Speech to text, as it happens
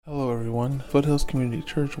everyone. Foothills Community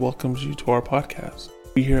Church welcomes you to our podcast.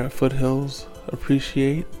 We here at Foothills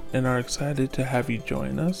appreciate and are excited to have you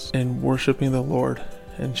join us in worshiping the Lord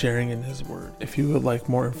and sharing in His Word. If you would like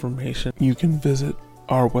more information, you can visit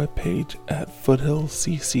our webpage at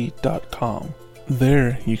foothillscc.com.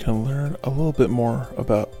 There you can learn a little bit more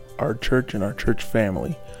about our church and our church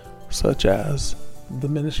family, such as the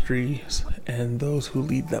ministries and those who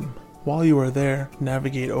lead them. While you are there,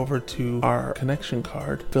 navigate over to our connection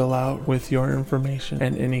card, fill out with your information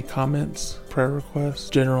and any comments, prayer requests,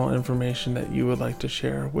 general information that you would like to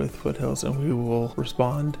share with Foothills, and we will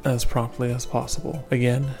respond as promptly as possible.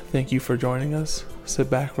 Again, thank you for joining us. Sit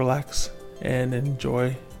back, relax, and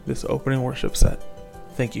enjoy this opening worship set.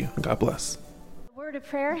 Thank you. God bless. Word of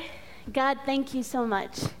prayer. God, thank you so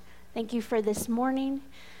much. Thank you for this morning.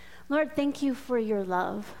 Lord, thank you for your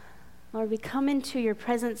love. Lord, we come into your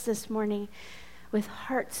presence this morning with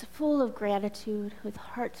hearts full of gratitude, with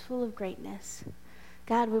hearts full of greatness.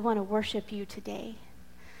 God, we want to worship you today.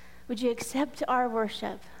 Would you accept our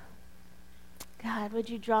worship? God, would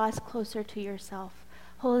you draw us closer to yourself?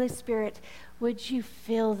 Holy Spirit, would you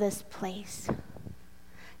fill this place?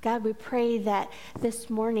 God, we pray that this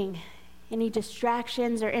morning, any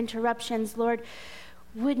distractions or interruptions, Lord,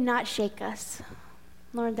 would not shake us.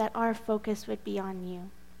 Lord, that our focus would be on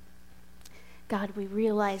you. God, we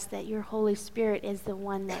realize that your Holy Spirit is the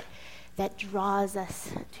one that draws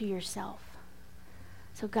us to yourself.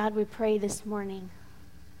 So God, we pray this morning,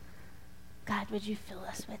 God, would you fill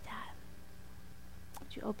us with that?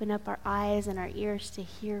 Would you open up our eyes and our ears to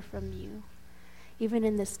hear from you? Even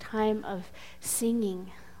in this time of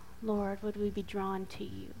singing, Lord, would we be drawn to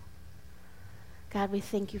you? God, we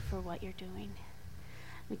thank you for what you're doing.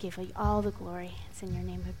 We give you all the glory. It's in your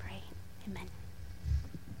name we pray. Amen.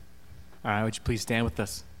 All right, would you please stand with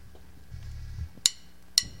us?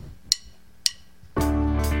 All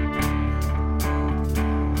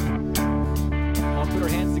put our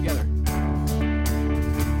hands together.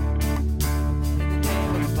 In the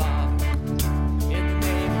name of the Father, in the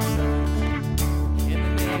name of the Son, in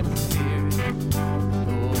the name of the Spirit,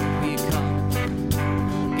 Lord, we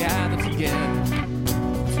come, gather together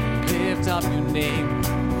to lift up your name,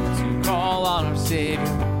 to call on our Savior,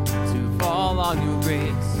 to fall on your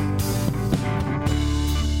grace.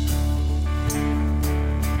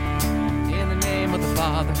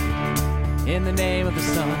 Father, in the name of the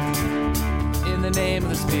Son, in the name of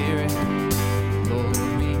the Spirit, Lord,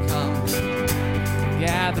 we come,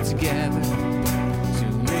 gather together to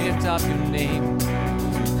lift up your name,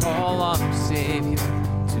 to call on your Savior,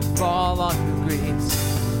 to fall on your grace.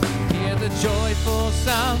 Hear the joyful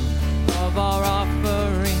sound of our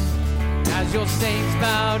offering as your saints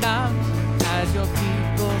bow down, as your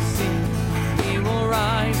people sing. We will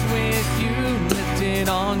rise with you, lifted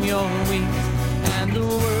on your wings. And the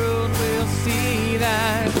world will see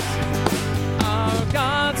that our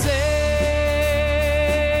God saves,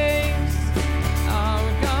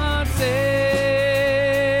 our God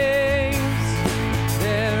saves.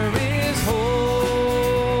 There is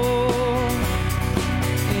hope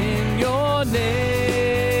in your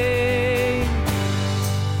name.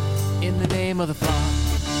 In the name of the Father,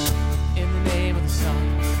 in the name of the Son,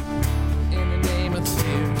 in the name of the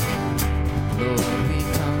Spirit, Lord, we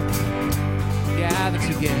come, gather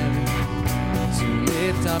together to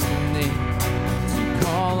lift up your name, to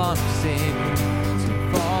call on your Savior, to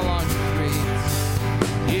fall on your grace.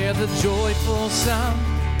 Hear the joyful sound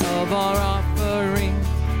of our offering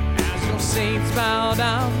as your saints bow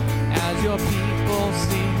down, as your people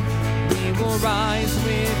sing. We will rise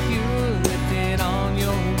with you, lifted on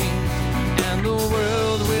your wings, and the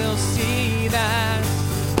world will see that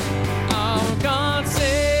our God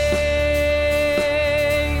saves.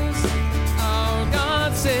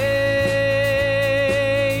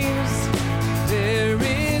 There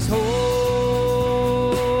is hope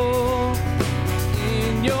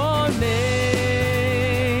in your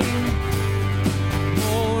name.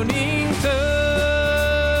 Morning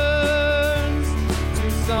turns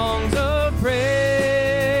to songs of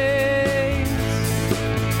praise.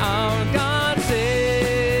 Our God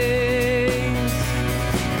saves.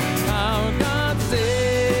 Our God saves.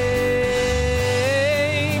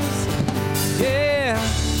 Yeah.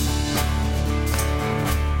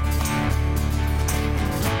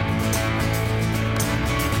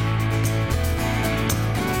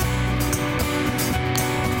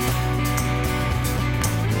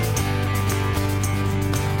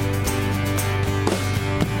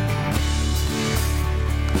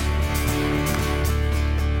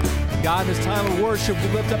 God, in this time of worship, we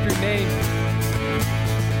lift up your name,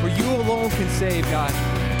 for you alone can save, God.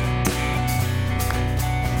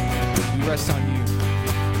 We rest on you.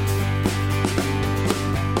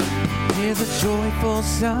 hear the joyful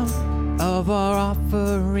sound of our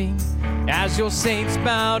offering. As your saints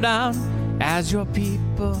bow down, as your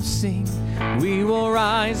people sing, we will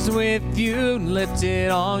rise with you,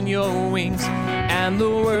 lifted on your wings, and the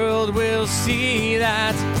world will see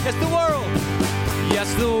that.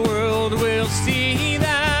 Yes, the world will see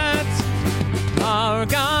that our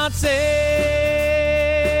God saves,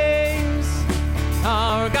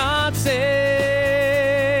 our God saves.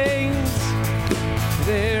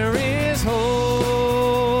 There is hope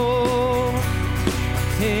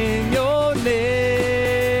in your name.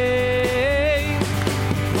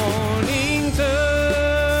 Morning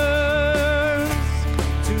turns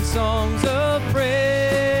to songs of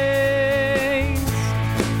praise.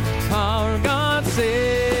 Our God saves,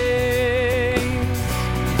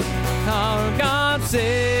 our God saves,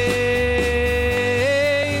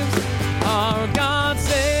 our God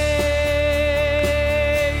saves,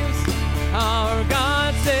 our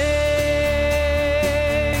God saves,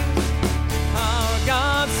 our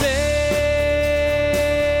God saves.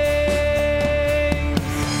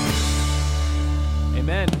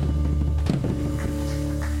 Amen.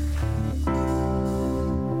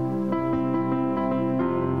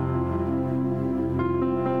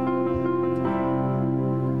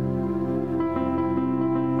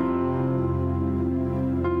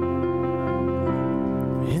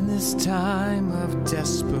 In this time of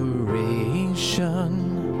desperation,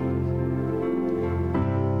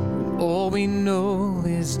 when all we know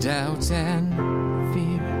is doubt and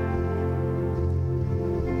fear,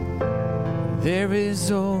 there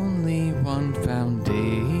is only one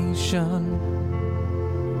foundation.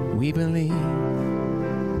 We believe,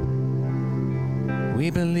 we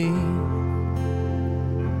believe.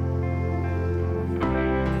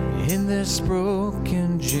 In this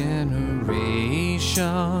broken generation,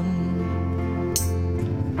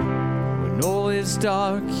 when all is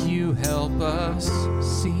dark, you help us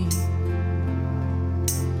see.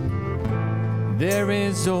 There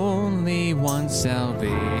is only one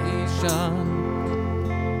salvation.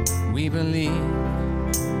 We believe,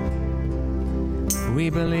 we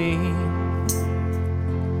believe,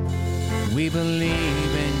 we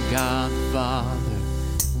believe in God the Father.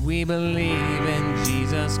 We believe in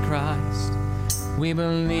Jesus Christ. We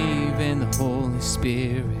believe in the Holy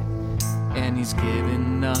Spirit, and He's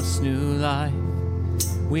given us new life.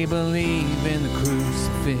 We believe in the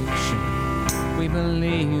crucifixion. We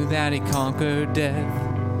believe that He conquered death.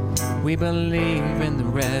 We believe in the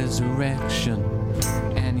resurrection,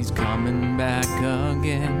 and He's coming back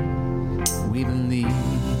again. We believe.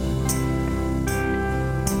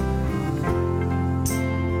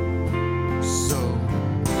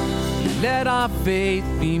 Let our faith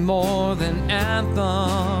be more than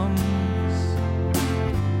anthems,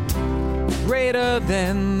 greater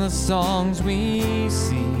than the songs we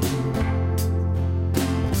sing.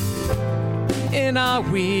 In our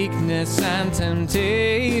weakness and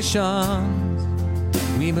temptations,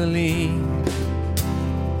 we believe.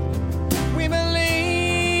 We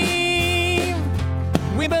believe.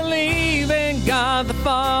 We believe in God the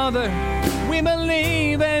Father. We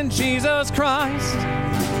believe in Jesus Christ.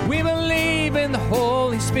 We believe in the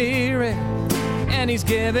Holy Spirit, and He's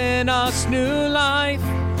given us new life.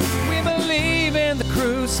 We believe in the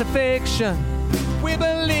crucifixion. We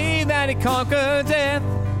believe that He conquered death.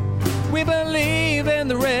 We believe in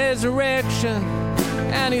the resurrection,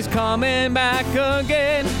 and He's coming back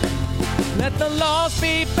again. Let the lost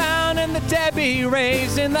be found and the dead be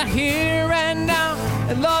raised in the here and now,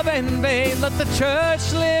 and love and faith. Let the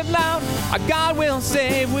church live loud. Our God will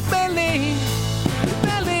save. We believe.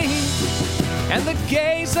 And the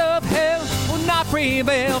gates of hell will not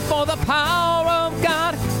prevail, for the power of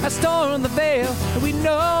God has torn the veil. And we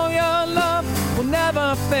know your love will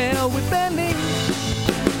never fail. We believe.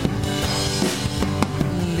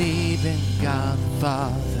 Believe in God the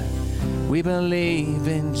Father. We believe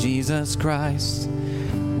in Jesus Christ.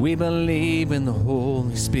 We believe in the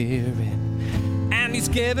Holy Spirit, and He's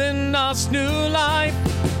given us new life.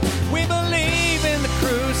 We believe in the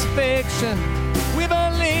crucifixion. We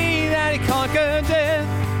believe that He conquered death.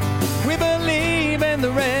 We believe in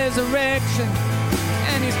the resurrection,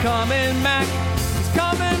 and He's coming back. He's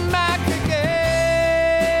coming back again.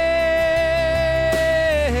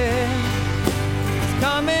 He's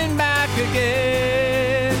coming back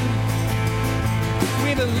again.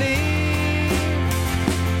 We believe.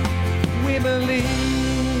 We believe.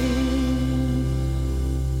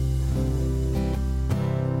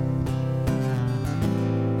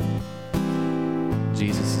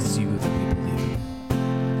 Jesus, it's you that we believe.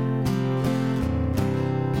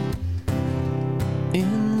 In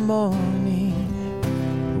the morning,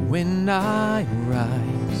 when I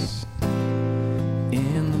rise,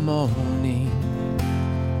 in the morning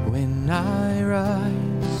when I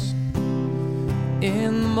rise,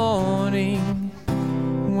 in the morning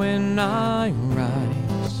when I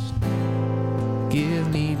rise, give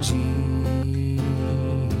me Jesus,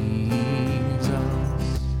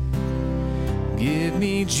 give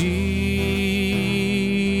me Jesus,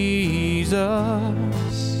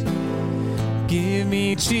 give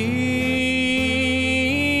me Jesus.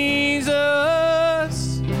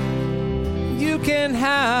 You can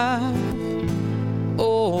have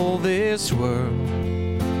all this world.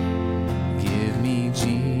 Give me Jesus.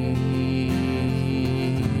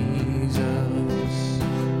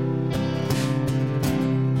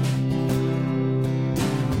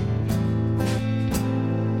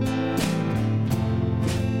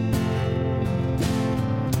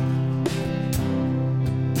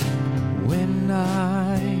 When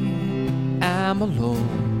I am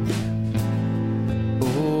alone,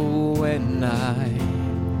 oh, when I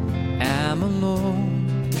am alone,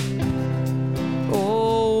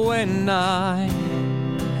 oh, when I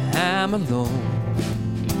am alone,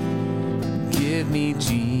 give me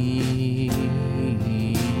Jesus,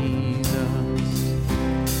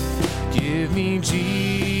 give me Jesus,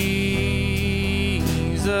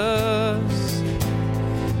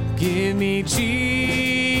 give me Jesus.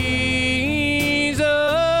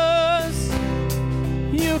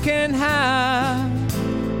 You can have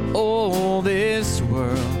all this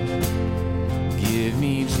world. Give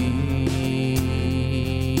me Jesus.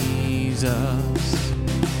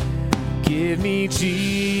 Give me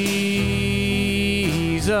Jesus.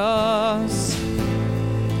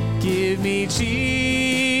 Give me Jesus.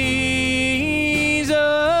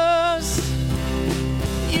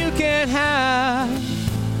 You can have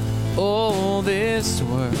all this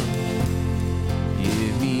world.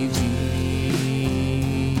 Give me Jesus.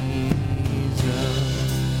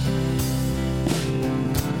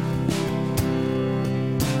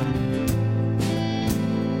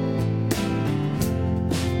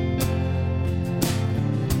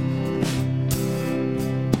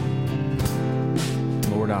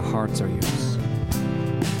 Lord, our hearts are yours.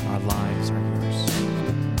 Our lives are yours.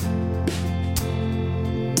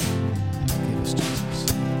 Give us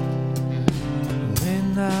Jesus.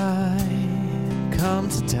 When I come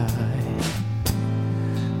to die,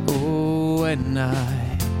 oh, when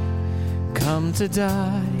I come to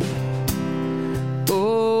die,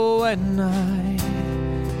 oh, when I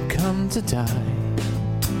come to die,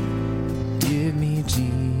 give me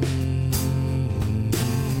Jesus.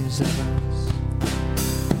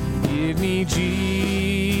 Give me Jesus.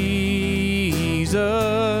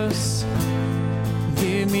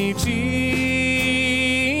 Give me Jesus.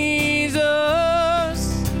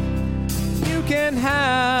 You can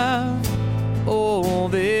have all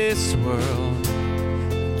this world.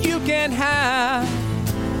 You can have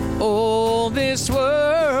all this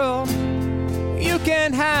world. You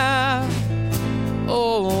can have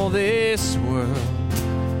all this world.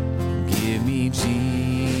 Give me Jesus.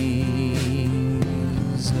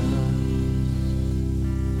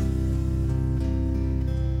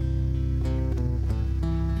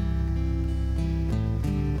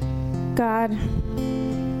 God,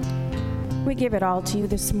 we give it all to you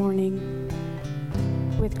this morning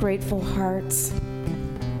with grateful hearts.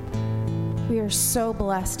 We are so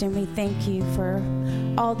blessed and we thank you for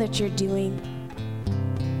all that you're doing.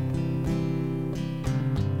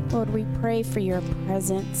 Lord, we pray for your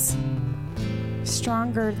presence,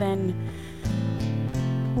 stronger than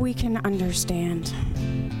we can understand.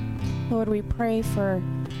 Lord, we pray for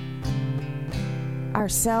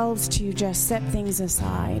ourselves to just set things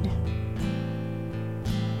aside.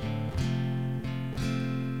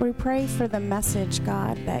 We pray for the message,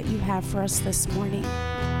 God, that you have for us this morning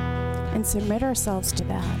and submit ourselves to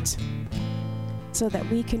that so that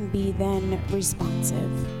we can be then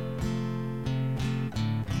responsive.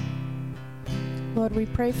 Lord, we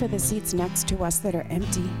pray for the seats next to us that are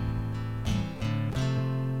empty.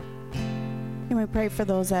 And we pray for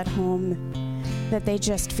those at home that they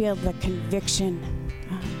just feel the conviction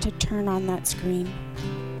to turn on that screen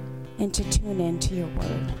and to tune into your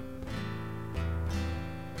word.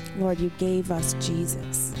 Lord, you gave us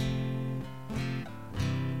Jesus.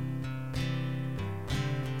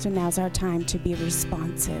 So now's our time to be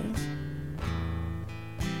responsive.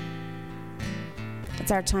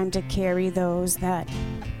 It's our time to carry those that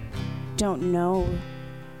don't know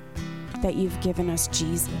that you've given us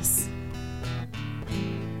Jesus.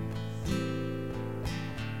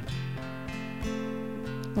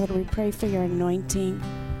 Lord, we pray for your anointing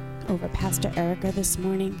over Pastor Erica this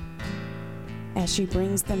morning as she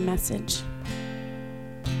brings the message.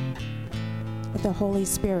 the Holy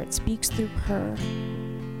Spirit speaks through her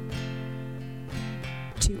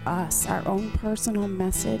to us, our own personal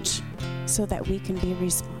message, so that we can be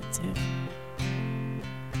responsive,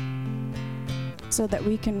 so that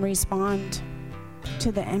we can respond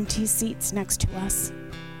to the empty seats next to us,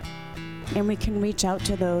 and we can reach out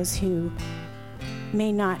to those who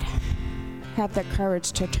may not have the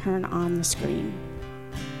courage to turn on the screen.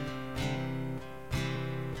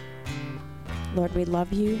 Lord, we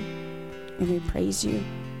love you and we praise you.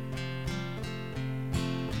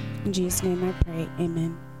 In Jesus' name I pray,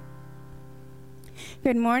 amen.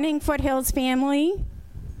 Good morning, Foothills family.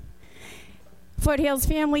 Foothills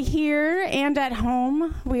family here and at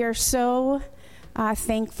home, we are so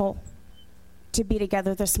thankful to be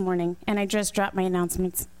together this morning. And I just dropped my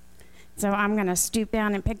announcements, so I'm going to stoop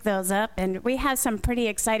down and pick those up. And we have some pretty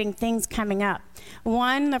exciting things coming up.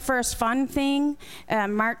 One, the first fun thing,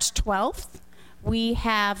 March 12th. We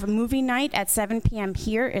have a movie night at 7 p.m.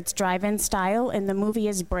 here. It's drive-in style, and the movie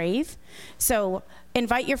is Brave. So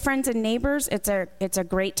invite your friends and neighbors. It's a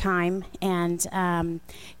great time, and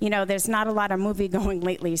there's not a lot of movie going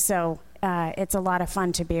lately, so it's a lot of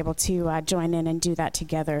fun to be able to join in and do that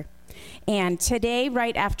together. And today,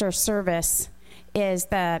 right after service, is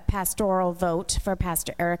the pastoral vote for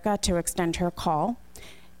Pastor Erica to extend her call.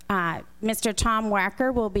 Mr. Tom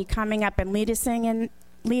Wacker will be coming up and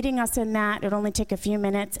leading us in that. It'll only take a few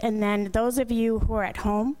minutes. And then those of you who are at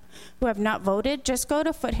home who have not voted, just go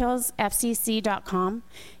to foothillsfcc.com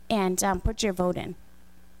and put your vote in.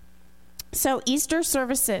 So Easter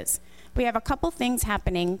services. We have a couple things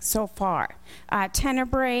happening so far.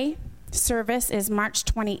 Tenebrae service is March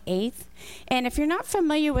 28th. And if you're not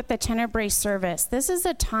familiar with the Tenebrae service, this is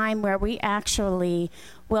a time where we actually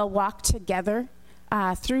will walk together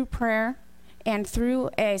through prayer and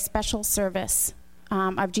through a special service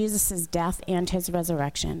of Jesus' death and his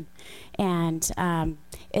resurrection. And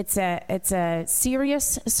it's a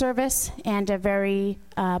serious service and a very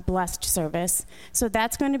blessed service. So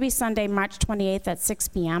that's going to be Sunday, March 28th at 6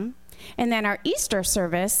 p.m. And then our Easter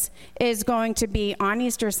service is going to be on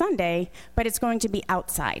Easter Sunday, but it's going to be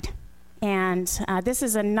outside. And this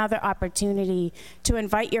is another opportunity to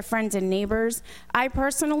invite your friends and neighbors. I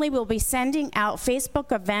personally will be sending out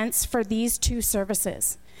Facebook events for these two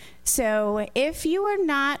services. So if you are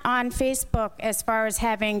not on Facebook as far as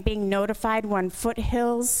being notified when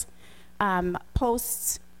Foothills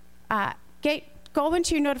posts, go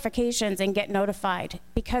into your notifications and get notified,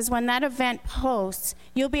 because when that event posts,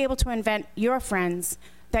 you'll be able to invite your friends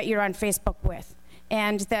that you're on Facebook with.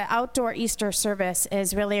 And the outdoor Easter service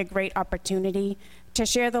is really a great opportunity to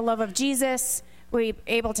share the love of Jesus. We're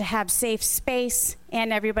able to have safe space,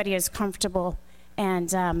 and everybody is comfortable,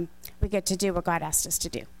 and we get to do what God asked us to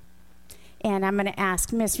do. And I'm going to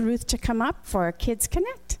ask Miss Ruth to come up for Kids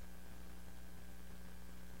Connect.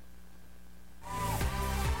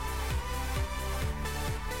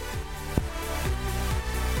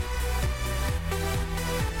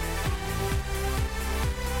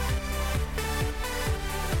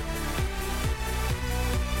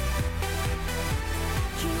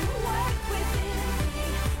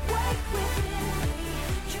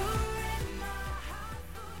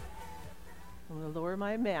 Lower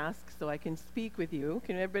my mask so I can speak with you.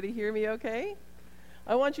 Can everybody hear me okay?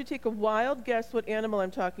 I want you to take a wild guess what animal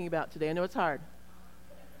I'm talking about today. I know it's hard.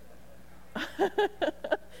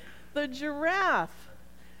 The giraffe.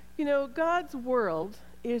 You know, God's world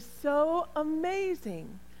is so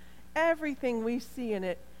amazing. Everything we see in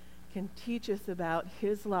it can teach us about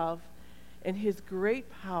his love and his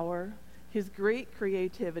great power, his great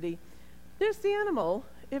creativity. This animal,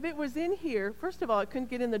 if it was in here, first of all, it couldn't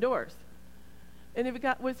get in the doors. And if it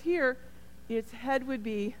was here, its head would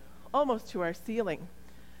be almost to our ceiling.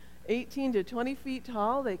 18 to 20 feet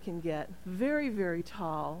tall they can get. Very, very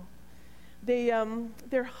tall.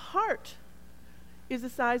 Their heart is the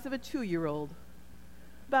size of a 2-year-old.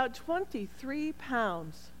 About 23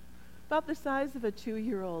 pounds. About the size of a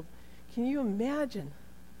 2-year-old. Can you imagine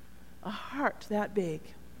a heart that big?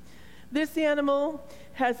 This animal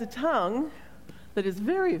has a tongue that is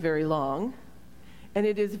very, very long, and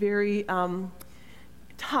it is very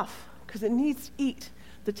tough, because it needs to eat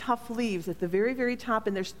the tough leaves at the very, very top,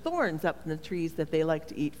 and there's thorns up in the trees that they like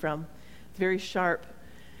to eat from. It's very sharp,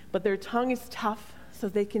 but their tongue is tough, so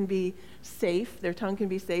they can be safe. Their tongue can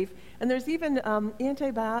be safe, and there's even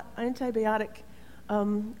antibiotic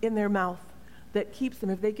in their mouth that keeps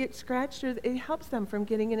them. If they get scratched, it helps them from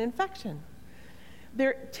getting an infection.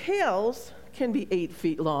 Their tails can be 8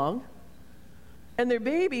 feet long, and their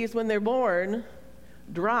babies, when they're born,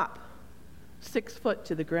 drop 6 foot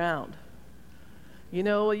to the ground. You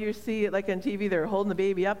know, you see it like on TV, they're holding the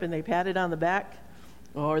baby up and they pat it on the back,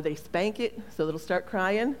 or they spank it so it'll start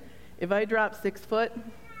crying. If I drop 6 foot,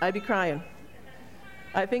 I'd be crying.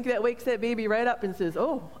 I think that wakes that baby right up and says,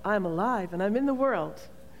 oh, I'm alive and I'm in the world.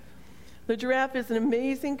 The giraffe is an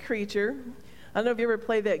amazing creature. I don't know if you ever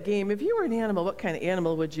played that game. If you were an animal, what kind of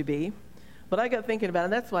animal would you be? But I got thinking about it,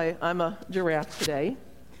 and that's why I'm a giraffe today.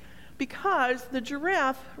 Because the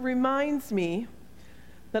giraffe reminds me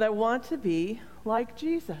that I want to be like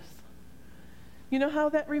Jesus. You know how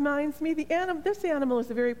that reminds me? This animal is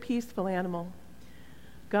a very peaceful animal.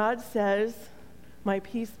 God says, my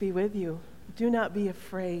peace be with you. Do not be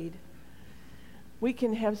afraid. We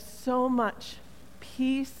can have so much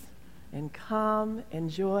peace and calm and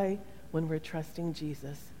joy when we're trusting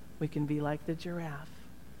Jesus. We can be like the giraffe.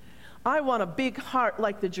 I want a big heart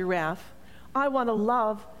like the giraffe. I want to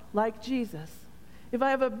love like Jesus. If I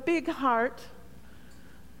have a big heart,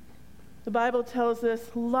 the Bible tells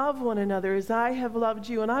us, love one another as I have loved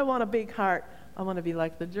you, and I want a big heart. I want to be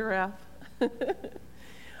like the giraffe.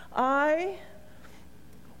 I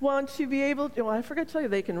want to be able to, I forgot to tell you,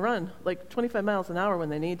 they can run like 25 miles an hour when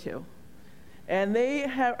they need to. And they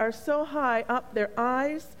are so high up, their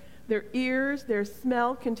eyes, their ears, their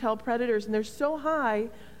smell can tell predators, and they're so high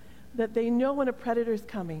that they know when a predator is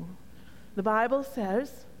coming. The Bible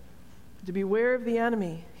says to beware of the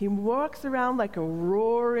enemy. He walks around like a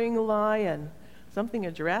roaring lion, something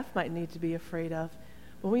a giraffe might need to be afraid of.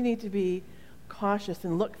 But we need to be cautious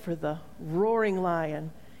and look for the roaring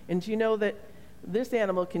lion. And do you know that this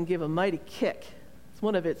animal can give a mighty kick? It's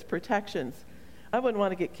one of its protections. I wouldn't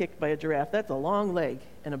want to get kicked by a giraffe. That's a long leg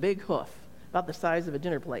and a big hoof, about the size of a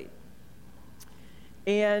dinner plate.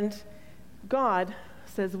 And God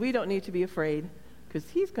says we don't need to be afraid because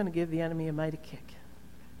he's going to give the enemy a mighty kick.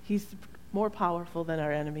 He's more powerful than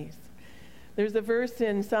our enemies. There's a verse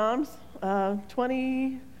in Psalms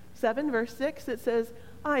 27, verse 6, that says,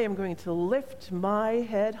 I am going to lift my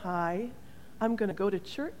head high. I'm going to go to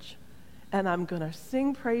church, and I'm going to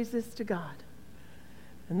sing praises to God.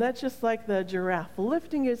 And that's just like the giraffe,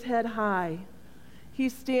 lifting his head high. He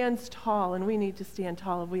stands tall, and we need to stand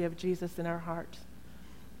tall if we have Jesus in our heart.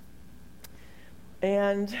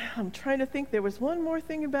 And I'm trying to think, there was one more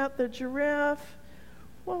thing about the giraffe.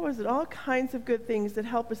 What was it? All kinds of good things that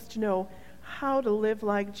help us to know how to live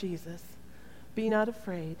like Jesus. Be not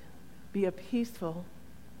afraid. Be a peaceful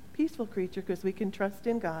creature because we can trust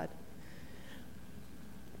in God.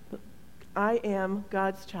 But I am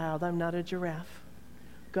God's child. I'm not a giraffe.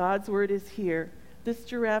 God's word is here. This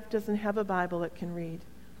giraffe doesn't have a Bible it can read.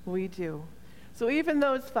 We do. So even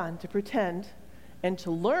though it's fun to pretend and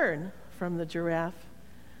to learn from the giraffe,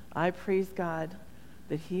 I praise God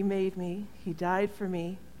that he made me, he died for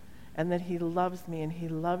me, and that he loves me and he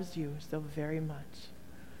loves you so very much.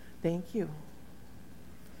 Thank you.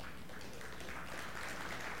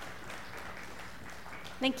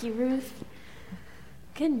 Thank you, Ruth.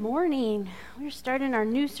 Good morning. We're starting our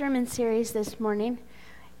new sermon series this morning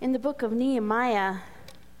in the book of Nehemiah.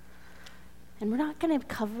 And we're not going to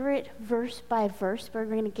cover it verse by verse, but we're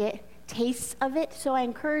going to get tastes of it. So I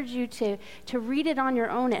encourage you to read it on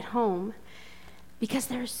your own at home because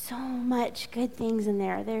there's so much good things in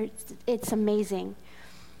there. It's amazing.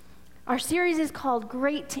 Our series is called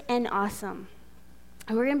Great and Awesome.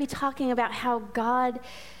 And we're going to be talking about how God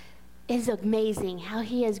is amazing, how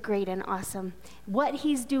he is great and awesome, what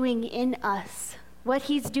he's doing in us, what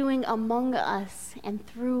he's doing among us and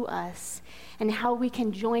through us, and how we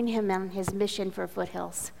can join him on his mission for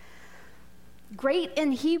Foothills. Great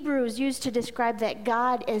in Hebrew is used to describe that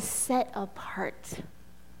God is set apart.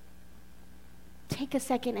 Take a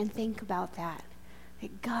second and think about that.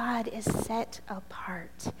 That God is set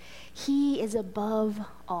apart. He is above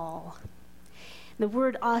all. The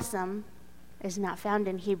word awesome is not found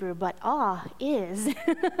in Hebrew, but awe is.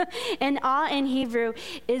 And awe in Hebrew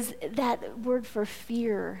is that word for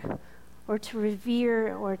fear, or to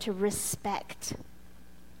revere, or to respect.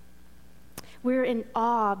 We're in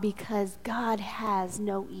awe because God has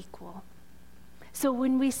no equal. So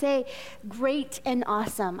when we say great and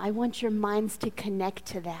awesome, I want your minds to connect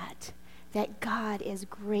to that God is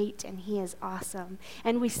great and he is awesome.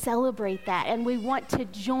 And we celebrate that, and we want to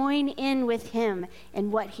join in with him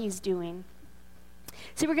in what he's doing.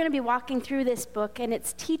 So we're going to be walking through this book, and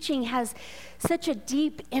its teaching has such a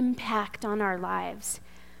deep impact on our lives.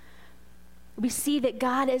 We see that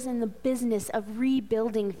God is in the business of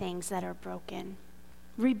rebuilding things that are broken,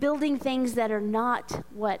 rebuilding things that are not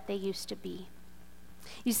what they used to be.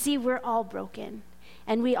 You see, we're all broken,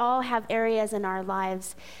 and we all have areas in our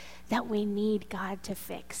lives that we need God to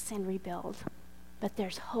fix and rebuild. But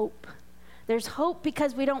there's hope. There's hope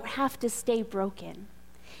because we don't have to stay broken.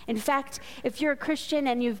 In fact, if you're a Christian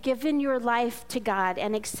and you've given your life to God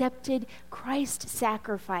and accepted Christ's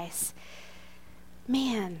sacrifice,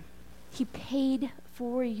 man, he paid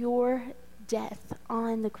for your death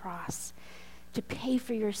on the cross to pay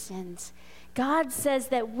for your sins. God says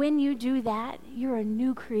that when you do that, you're a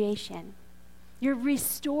new creation. You're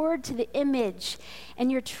restored to the image,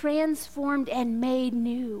 and you're transformed and made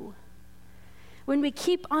new. When we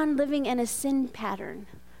keep on living in a sin pattern,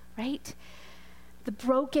 right? The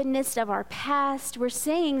brokenness of our past, we're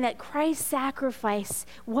saying that Christ's sacrifice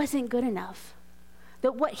wasn't good enough.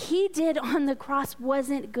 That what he did on the cross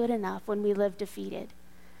wasn't good enough when we live defeated.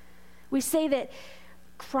 We say that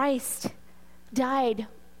Christ died,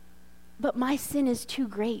 but my sin is too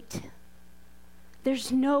great.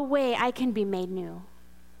 There's no way I can be made new,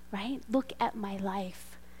 right? Look at my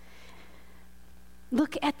life.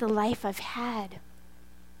 Look at the life I've had.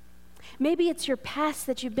 Maybe it's your past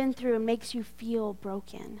that you've been through and makes you feel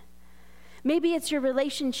broken. Maybe it's your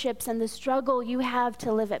relationships and the struggle you have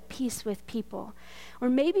to live at peace with people. Or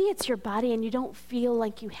maybe it's your body and you don't feel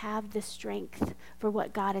like you have the strength for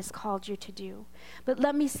what God has called you to do. But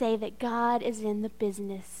let me say that God is in the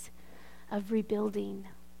business of rebuilding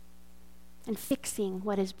and fixing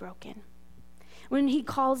what is broken. When he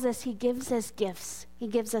calls us, he gives us gifts. He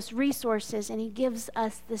gives us resources, and he gives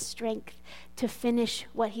us the strength to finish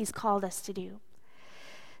what he's called us to do.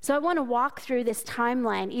 So I want to walk through this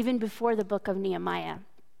timeline even before the book of Nehemiah,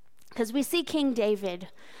 because we see King David,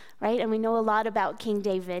 right? And we know a lot about King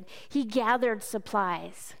David. He gathered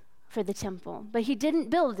supplies for the temple, but he didn't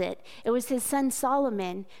build it. It was his son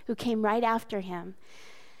Solomon who came right after him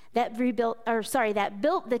that built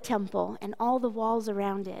the temple and all the walls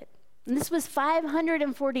around it. And this was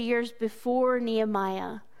 540 years before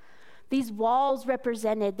Nehemiah. These walls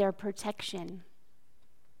represented their protection.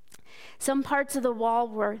 Some parts of the wall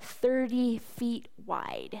were 30 feet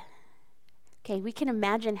wide. Okay, we can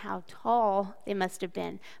imagine how tall they must have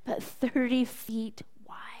been, but 30 feet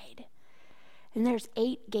wide. And there's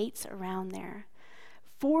 8 gates around there.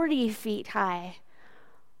 40 feet high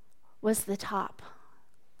was the top.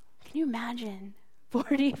 Can you imagine?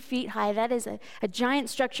 40 feet high. That is a giant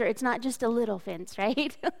structure. It's not just a little fence,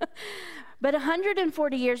 right? But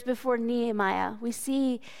 140 years before Nehemiah, we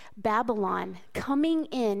see Babylon coming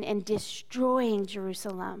in and destroying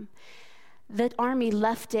Jerusalem. The army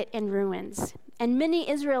left it in ruins, and many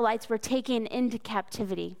Israelites were taken into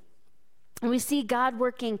captivity. And we see God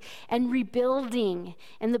working and rebuilding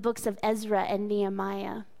in the books of Ezra and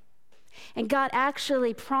Nehemiah. And God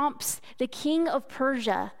actually prompts the king of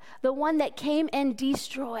Persia, the one that came and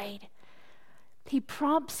destroyed. He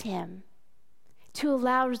prompts him to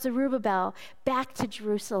allow Zerubbabel back to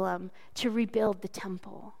Jerusalem to rebuild the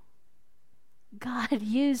temple. God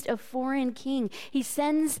used a foreign king. He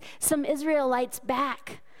sends some Israelites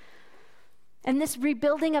back. And this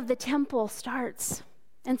rebuilding of the temple starts.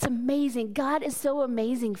 And it's amazing. God is so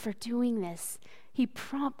amazing for doing this. He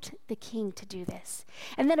prompted the king to do this.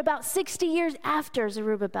 And then about 60 years after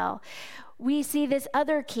Zerubbabel, we see this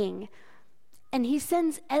other king, and he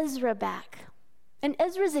sends Ezra back. And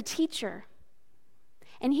Ezra's a teacher.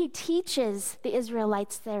 And he teaches the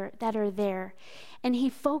Israelites that are there, and he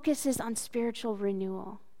focuses on spiritual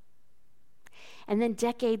renewal. And then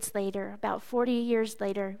decades later, about 40 years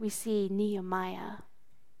later, we see Nehemiah.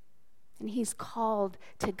 And he's called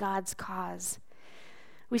to God's cause.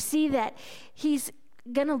 We see that he's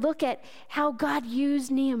going to look at how God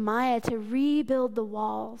used Nehemiah to rebuild the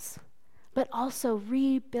walls, but also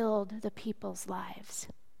rebuild the people's lives.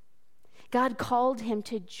 God called him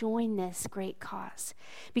to join this great cause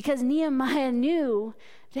because Nehemiah knew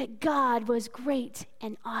that God was great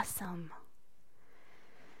and awesome.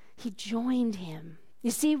 He joined him.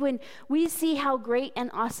 You see, when we see how great and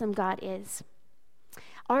awesome God is,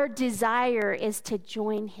 our desire is to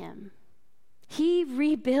join him. He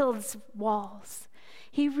rebuilds walls.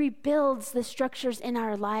 He rebuilds the structures in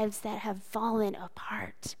our lives that have fallen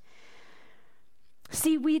apart.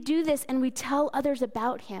 See, we do this and we tell others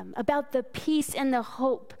about him, about the peace and the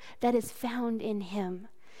hope that is found in him.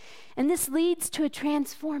 And this leads to a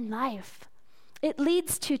transformed life. It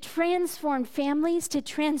leads to transformed families, to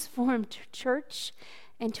transformed church,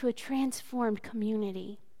 and to a transformed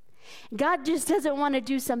community. God just doesn't want to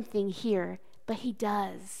do something here, but he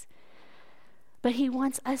does. But he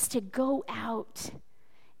wants us to go out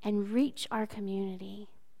and reach our community,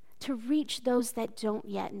 to reach those that don't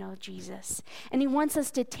yet know Jesus. And he wants us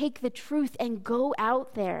to take the truth and go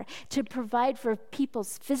out there to provide for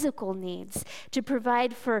people's physical needs, to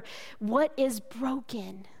provide for what is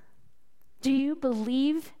broken. Do you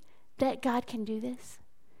believe that God can do this?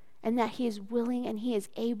 and that he is willing and he is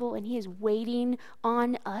able and he is waiting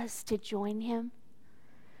on us to join him?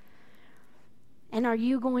 And are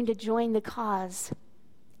you going to join the cause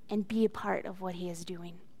and be a part of what he is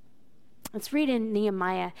doing? Let's read in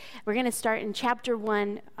Nehemiah. We're going to start in chapter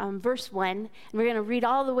 1, verse 1, and we're going to read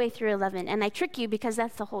all the way through 11. And I trick you because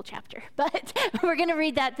that's the whole chapter, but we're going to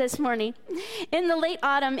read that this morning. In the late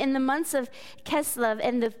autumn, in the months of Kislev,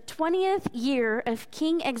 in the 20th year of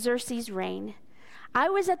King Xerxes' reign, I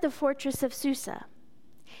was at the fortress of Susa.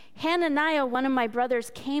 Hananiah, one of my brothers,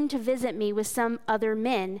 came to visit me with some other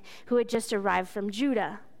men who had just arrived from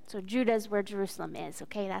Judah. So Judah is where Jerusalem is,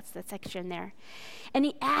 okay? That's the section there. And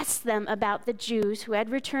he asked them about the Jews who had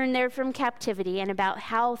returned there from captivity and about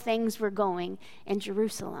how things were going in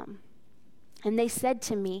Jerusalem. And they said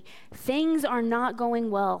to me, things are not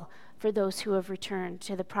going well for those who have returned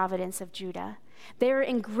to the province of Judah. They are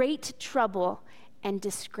in great trouble and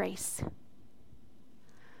disgrace.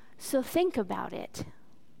 So think about it.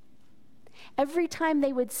 Every time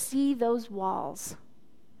they would see those walls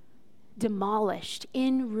demolished,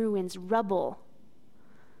 in ruins, rubble,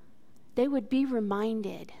 they would be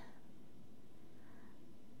reminded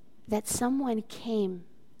that someone came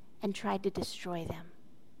and tried to destroy them.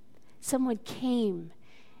 Someone came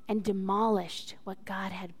and demolished what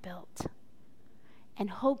God had built. And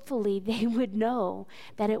hopefully they would know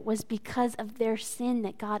that it was because of their sin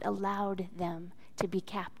that God allowed them to be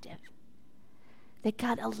captive, that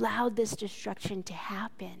God allowed this destruction to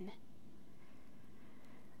happen.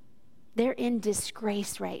 They're in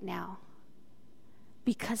disgrace right now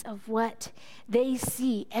because of what they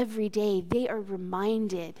see every day. They are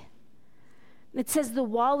reminded. It says the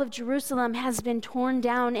wall of Jerusalem has been torn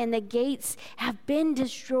down and the gates have been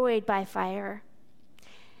destroyed by fire.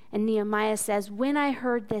 And Nehemiah says, when I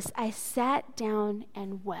heard this, I sat down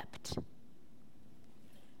and wept.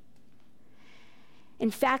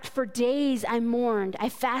 In fact, for days I mourned. I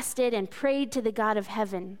fasted and prayed to the God of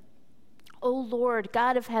heaven. O Lord,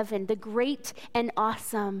 God of heaven, the great and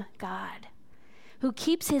awesome God, who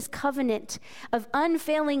keeps his covenant of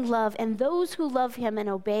unfailing love, and those who love him and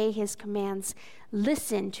obey his commands,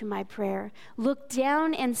 listen to my prayer. Look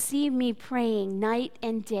down and see me praying night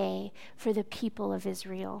and day for the people of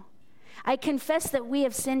Israel. I confess that we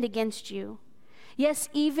have sinned against you. Yes,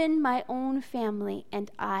 even my own family and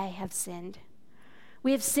I have sinned.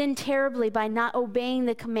 We have sinned terribly by not obeying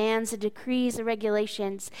the commands, the decrees, the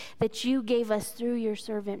regulations that you gave us through your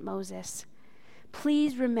servant Moses.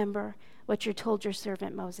 Please remember what you told your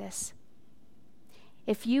servant Moses.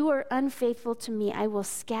 If you are unfaithful to me, I will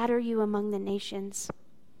scatter you among the nations.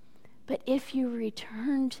 But if you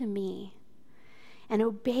return to me and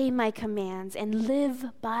obey my commands and live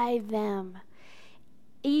by them,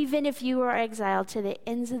 even if you are exiled to the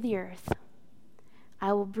ends of the earth,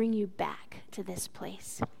 I will bring you back to this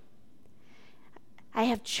place. I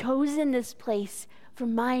have chosen this place for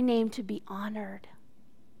my name to be honored.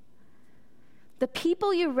 The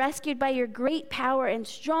people you rescued by your great power and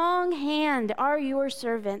strong hand are your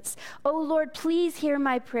servants. O Lord, please hear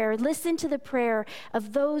my prayer. Listen to the prayer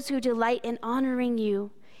of those who delight in honoring you.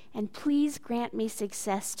 And please grant me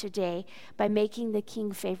success today by making the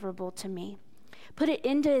king favorable to me. Put it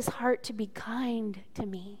into his heart to be kind to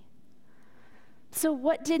me. So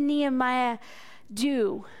what did Nehemiah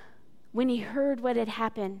do when he heard what had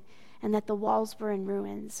happened and that the walls were in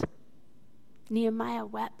ruins? Nehemiah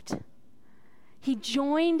wept. He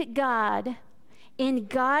joined God in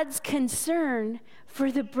God's concern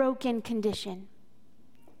for the broken condition.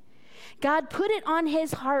 God put it on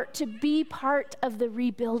his heart to be part of the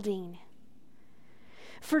rebuilding.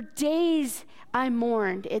 For days I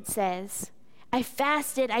mourned, it says. I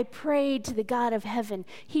fasted, I prayed to the God of heaven.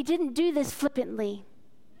 He didn't do this flippantly.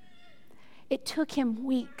 It took him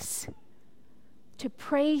weeks to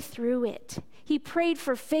pray through it. He prayed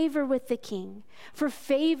for favor with the king, for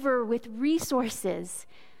favor with resources.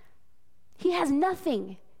 He has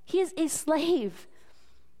nothing. He is a slave.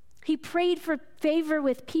 He prayed for favor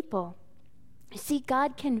with people. See,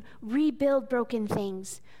 God can rebuild broken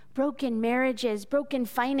things, broken marriages, broken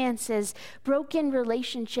finances, broken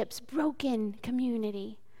relationships, broken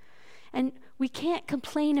community. And we can't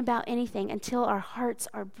complain about anything until our hearts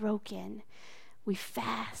are broken. We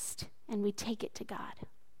fast and we take it to God.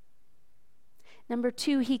 Number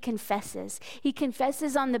 2, he confesses. He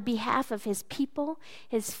confesses on the behalf of his people,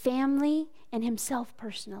 his family, and himself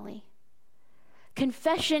personally.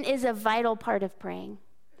 Confession is a vital part of praying.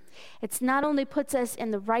 It's not only puts us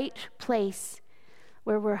in the right place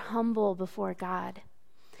where we're humble before God,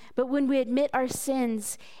 but when we admit our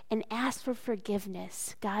sins and ask for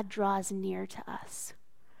forgiveness, God draws near to us.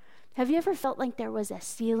 Have you ever felt like there was a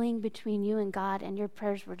ceiling between you and God and your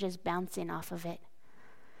prayers were just bouncing off of it?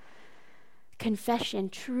 Confession,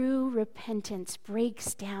 true repentance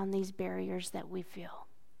breaks down these barriers that we feel.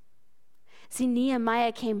 See,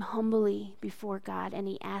 Nehemiah came humbly before God and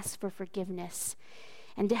he asked for forgiveness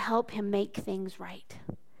and to help him make things right.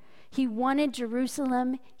 He wanted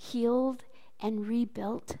Jerusalem healed and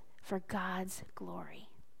rebuilt for God's glory.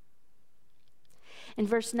 In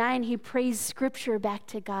verse 9, he prays scripture back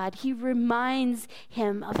to God. He reminds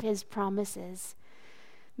him of his promises.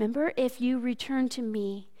 Remember, if you return to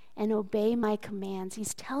me and obey my commands,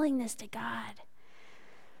 he's telling this to God.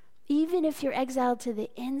 Even if you're exiled to the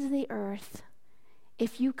ends of the earth,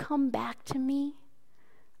 if you come back to me,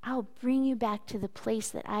 I'll bring you back to the place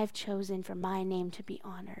that I've chosen for my name to be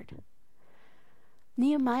honored.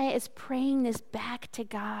 Nehemiah is praying this back to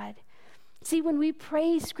God. See, when we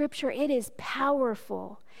pray scripture, it is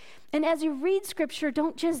powerful. And as you read scripture,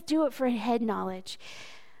 don't just do it for head knowledge,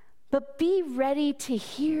 but be ready to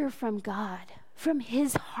hear from God, from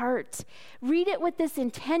his heart. Read it with this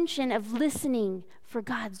intention of listening for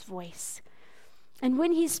God's voice. And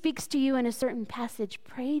when he speaks to you in a certain passage,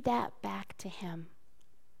 pray that back to him.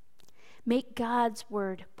 Make God's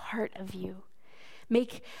word part of you.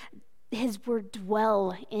 Make his word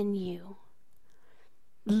dwell in you.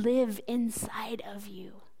 Live inside of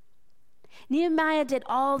you. Nehemiah did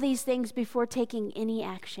all these things before taking any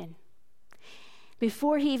action.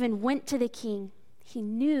 Before he even went to the king, he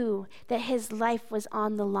knew that his life was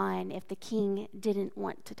on the line if the king didn't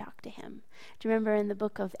want to talk to him. Do you remember in the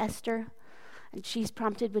book of Esther? And she's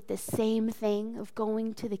prompted with the same thing of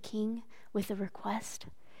going to the king with a request.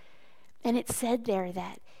 And it said there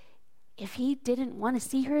that if he didn't want to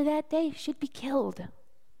see her that day, she'd be killed.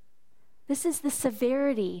 This is the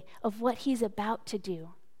severity of what he's about to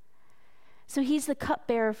do. So he's the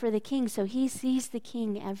cupbearer for the king, so he sees the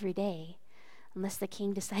king every day, unless the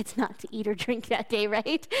king decides not to eat or drink that day,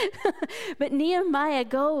 right? But Nehemiah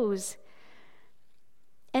goes,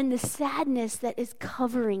 and the sadness that is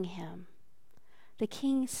covering him, the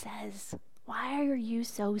king says, "Why are you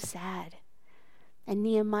so sad?" And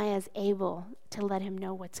Nehemiah is able to let him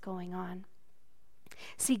know what's going on.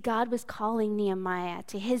 See, God was calling Nehemiah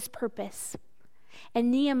to his purpose. And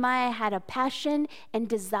Nehemiah had a passion and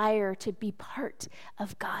desire to be part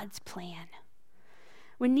of God's plan.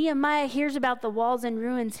 When Nehemiah hears about the walls and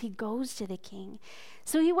ruins, he goes to the king.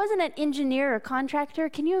 So he wasn't an engineer or contractor.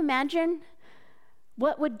 Can you imagine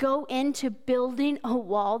what would go into building a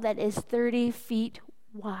wall that is 30 feet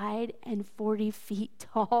wide and 40 feet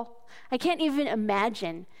tall? I can't even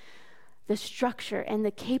imagine the structure and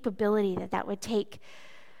the capability that would take.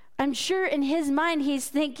 I'm sure in his mind he's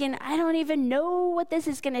thinking, I don't even know what this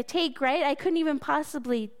is going to take, right? I couldn't even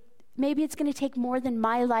possibly, maybe it's going to take more than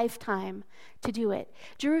my lifetime to do it.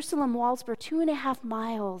 Jerusalem walls were 2.5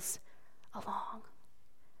 miles along.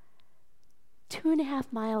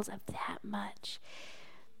 2.5 miles of that much.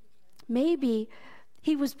 Maybe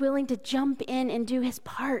he was willing to jump in and do his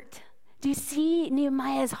part. Do you see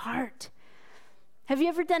Nehemiah's heart? Have you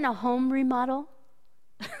ever done a home remodel?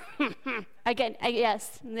 Again,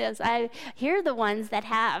 yes, I hear the ones that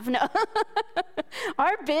have. No.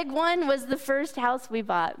 Our big one was the first house we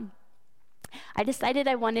bought. I decided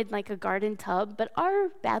I wanted like a garden tub, but our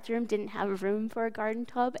bathroom didn't have room for a garden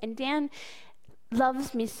tub, and Dan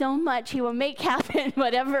loves me so much, he will make happen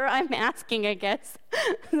whatever I'm asking, I guess.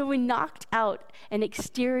 So we knocked out an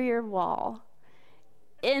exterior wall.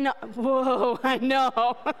 Whoa, I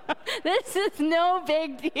know. This is no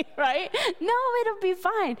big deal, right? No, it'll be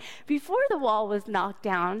fine. Before the wall was knocked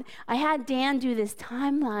down, I had Dan do this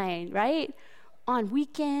timeline, right? On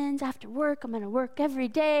weekends, after work, I'm going to work every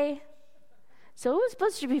day. So it was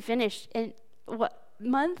supposed to be finished in,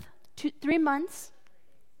 month? 3 months?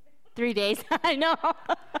 3 days, I know.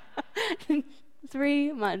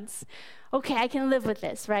 3 months. Okay, I can live with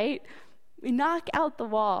this, right? We knock out the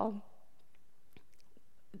wall.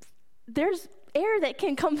 There's air that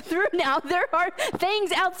can come through now. There are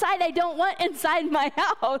things outside I don't want inside my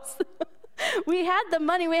house. We had the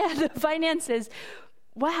money, we had the finances.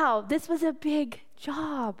 Wow, this was a big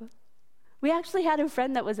job. We actually had a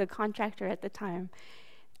friend that was a contractor at the time.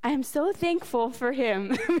 I am so thankful for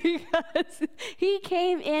him because he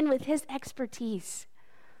came in with his expertise,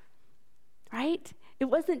 right? It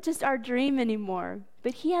wasn't just our dream anymore,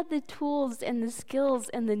 but he had the tools and the skills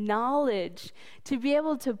and the knowledge to be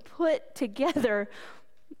able to put together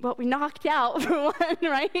what we knocked out, for one,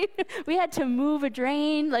 right? We had to move a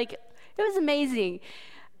drain. Like, it was amazing.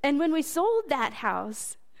 And when we sold that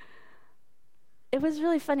house, it was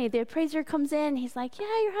really funny. The appraiser comes in. He's like,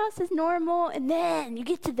 yeah, your house is normal. And then you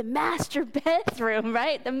get to the master bedroom,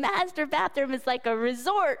 right? The master bathroom is like a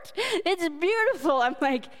resort. It's beautiful. I'm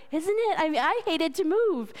like, isn't it? I mean, I hated to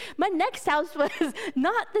move. My next house was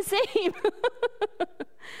not the same.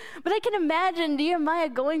 But I can imagine Nehemiah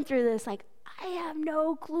going through this like, I have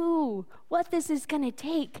no clue what this is going to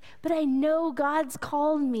take, but I know God's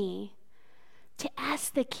called me to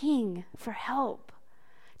ask the king for help,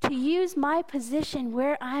 to use my position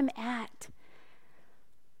where I'm at.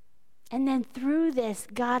 And then through this,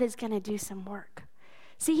 God is going to do some work.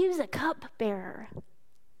 See, he was a cupbearer.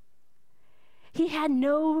 He had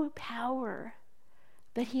no power,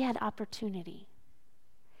 but he had opportunity.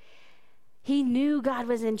 He knew God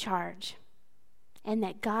was in charge and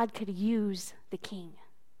that God could use the king.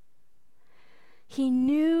 He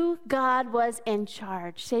knew God was in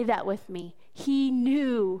charge. Say that with me. He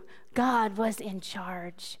knew God was in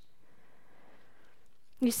charge.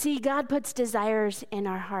 You see, God puts desires in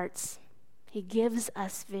our hearts. He gives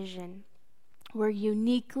us vision. We're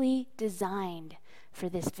uniquely designed for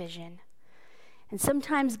this vision. And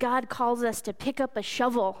sometimes God calls us to pick up a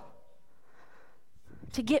shovel,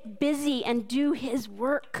 to get busy and do his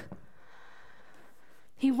work.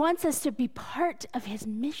 He wants us to be part of his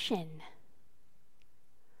mission.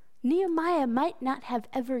 Nehemiah might not have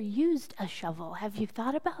ever used a shovel. Have you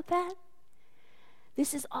thought about that?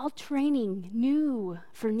 This is all training new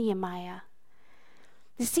for Nehemiah.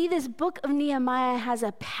 You see, this book of Nehemiah has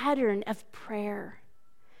a pattern of prayer.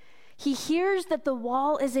 He hears that the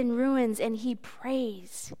wall is in ruins and he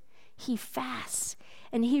prays, he fasts,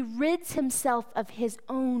 and he rids himself of his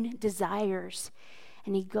own desires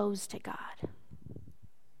and he goes to God.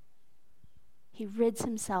 He rids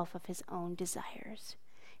himself of his own desires.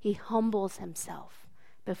 He humbles himself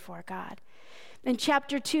before God. In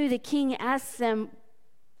chapter 2, the king asks them,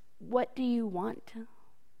 what do you want?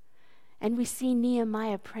 And we see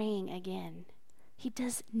Nehemiah praying again. He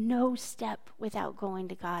does no step without going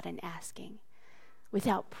to God and asking,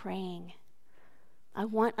 without praying. I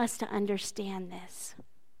want us to understand this.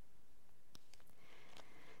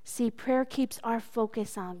 See, prayer keeps our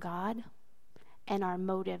focus on God and our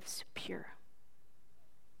motives pure,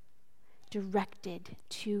 directed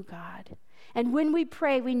to God. And when we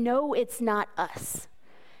pray, we know it's not us,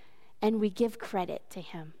 and we give credit to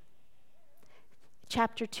him.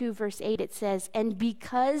 Chapter 2, verse 8, it says, and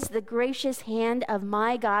because the gracious hand of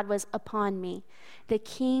my God was upon me, the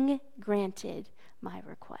king granted my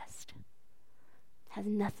request. It has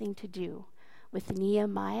nothing to do with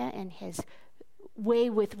Nehemiah and his way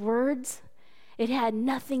with words. It had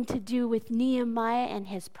nothing to do with Nehemiah and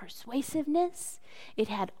his persuasiveness. It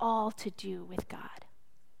had all to do with God.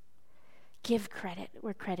 Give credit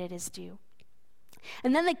where credit is due.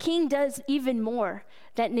 And then the king does even more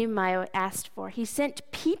that Nehemiah asked for. He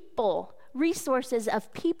sent people, resources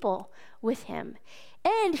of people with him.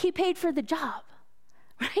 And he paid for the job,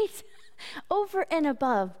 right? Over and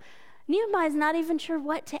above. Nehemiah's not even sure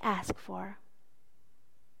what to ask for.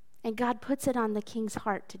 And God puts it on the king's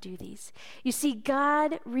heart to do these. You see,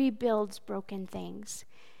 God rebuilds broken things.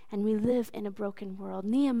 And we live in a broken world.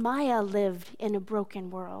 Nehemiah lived in a broken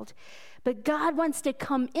world. But God wants to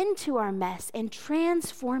come into our mess and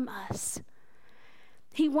transform us.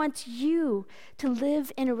 He wants you to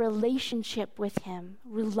live in a relationship with him,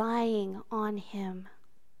 relying on him.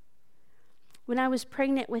 When I was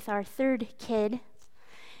pregnant with our third kid,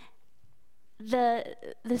 the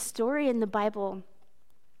story in the Bible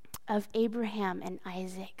of Abraham and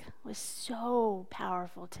Isaac was so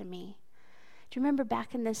powerful to me. Do you remember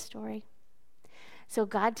back in this story? So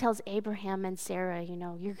God tells Abraham and Sarah,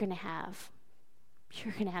 you're going to have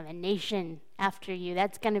a nation after you.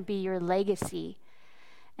 That's going to be your legacy.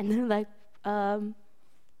 And they're like,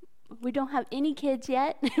 we don't have any kids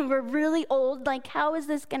yet. We're really old. Like, how is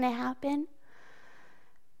this going to happen?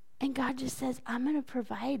 And God just says, I'm going to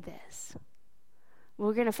provide this.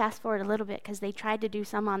 We're going to fast forward a little bit because they tried to do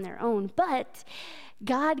some on their own. But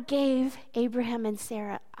God gave Abraham and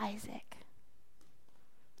Sarah Isaac.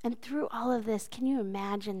 And through all of this, can you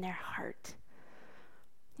imagine their heart?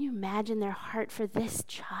 Can you imagine their heart for this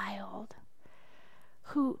child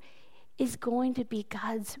who is going to be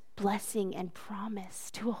God's blessing and promise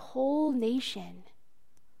to a whole nation?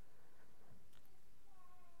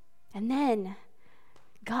 And then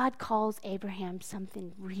God calls Abraham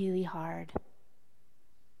something really hard.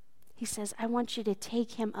 He says, I want you to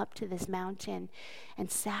take him up to this mountain and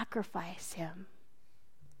sacrifice him.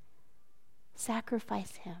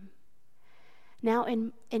 Sacrifice him. Now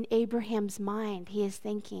in Abraham's mind, he is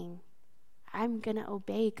thinking, I'm going to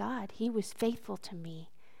obey God. He was faithful to me.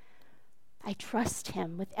 I trust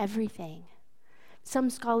him with everything. Some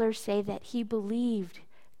scholars say that he believed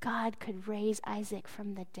God could raise Isaac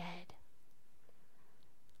from the dead.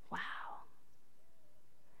 Wow.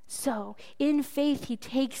 So, in faith, he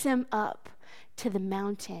takes him up to the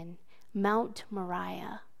mountain, Mount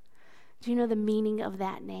Moriah. Do you know the meaning of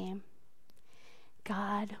that name?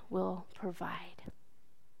 God will provide.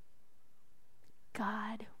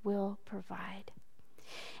 God will provide.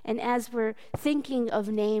 And as we're thinking of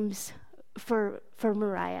names for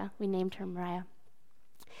Moriah, we named her Moriah,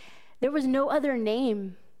 there was no other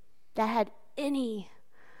name that had any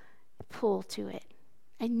pull to it.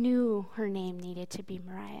 I knew her name needed to be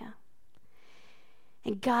Moriah.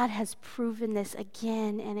 And God has proven this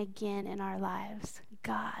again and again in our lives.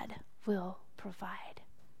 God will provide.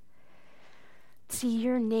 See,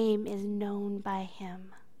 your name is known by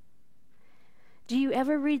him. Do you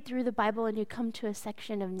ever read through the Bible and you come to a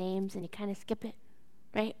section of names and you kind of skip it?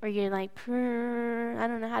 Right? Or you're like, I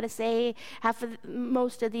don't know how to say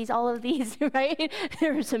most of these, all of these, right?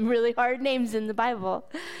 There are some really hard names in the Bible.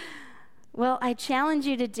 Well, I challenge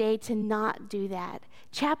you today to not do that.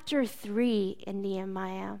 Chapter 3 in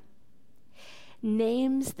Nehemiah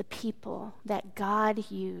names the people that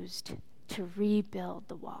God used to rebuild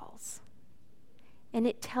the walls. And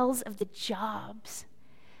it tells of the jobs.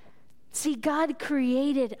 See, God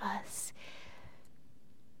created us.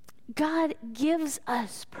 God gives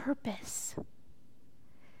us purpose.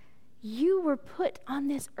 You were put on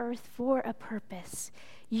this earth for a purpose.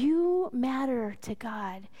 You matter to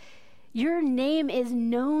God. Your name is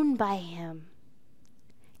known by him.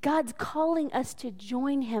 God's calling us to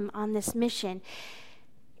join him on this mission.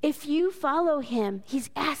 If you follow him, he's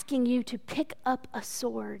asking you to pick up a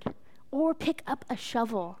sword or pick up a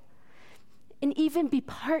shovel and even be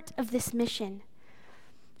part of this mission.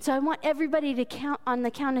 So I want everybody to count on the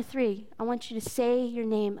count of 3. I want you to say your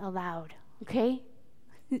name aloud, okay?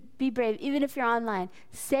 Be brave, even if you're online.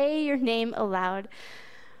 Say your name aloud.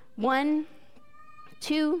 1,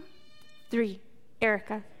 2, 3.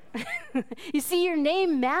 Erica. You see, your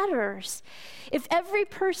name matters. If every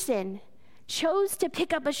person chose to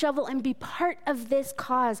pick up a shovel and be part of this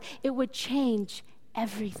cause, it would change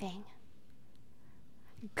everything.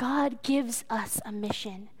 God gives us a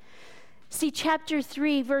mission. See, chapter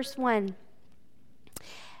 3, verse 1.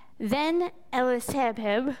 Then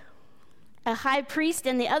Elisabeb, a high priest,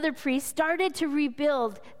 and the other priests started to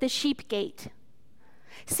rebuild the sheep gate.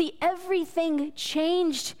 See, everything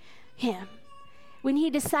changed him when he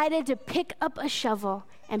decided to pick up a shovel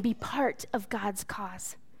and be part of God's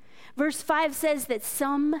cause. Verse 5 says that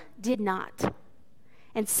some did not.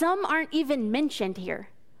 And some aren't even mentioned here,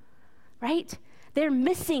 right? They're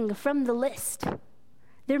missing from the list.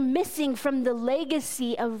 They're missing from the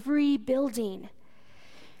legacy of rebuilding.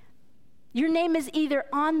 Your name is either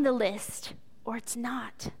on the list or it's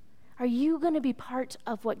not. Are you going to be part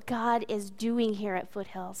of what God is doing here at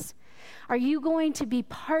Foothills? Are you going to be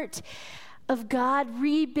part of God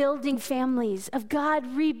rebuilding families, of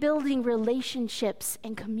God rebuilding relationships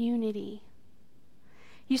and community?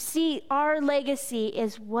 You see, our legacy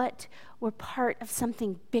is what we're part of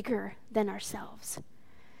something bigger than ourselves.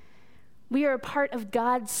 We are a part of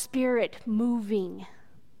God's Spirit moving.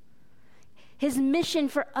 His mission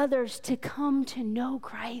for others to come to know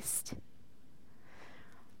Christ.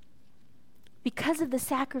 Because of the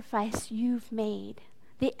sacrifice you've made,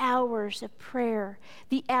 the hours of prayer,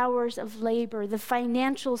 the hours of labor, the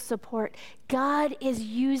financial support, God is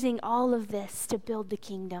using all of this to build the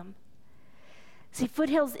kingdom. See,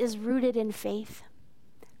 Foothills is rooted in faith,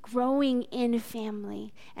 growing in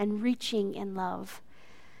family, and reaching in love.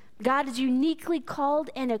 God has uniquely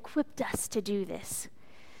called and equipped us to do this.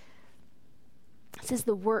 This is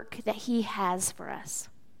the work that he has for us.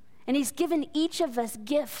 And he's given each of us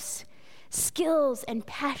gifts, skills, and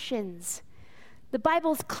passions. The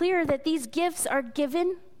Bible's clear that these gifts are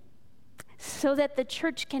given so that the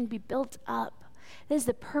church can be built up. That is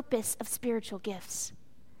the purpose of spiritual gifts.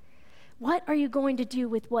 What are you going to do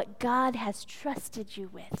with what God has trusted you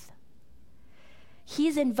with?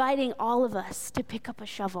 He's inviting all of us to pick up a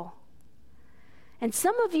shovel. And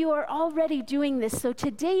some of you are already doing this, so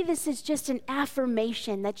today this is just an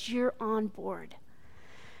affirmation that you're on board.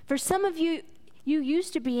 For some of you, you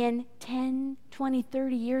used to be in 10, 20,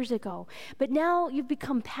 30 years ago, but now you've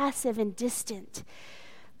become passive and distant.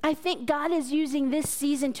 I think God is using this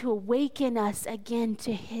season to awaken us again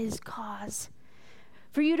to his cause.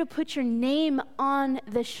 For you to put your name on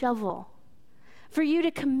the shovel. For you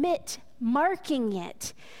to commit, marking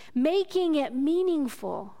it, making it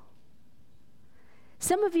meaningful.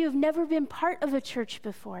 Some of you have never been part of a church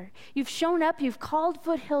before. You've shown up, you've called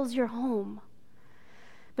Foothills your home,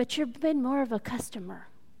 but you've been more of a customer.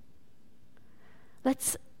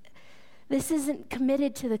 This isn't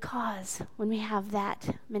committed to the cause when we have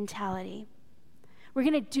that mentality. We're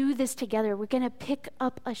going to do this together. We're going to pick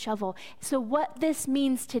up a shovel. So what this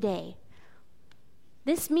means today,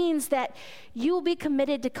 this means that you will be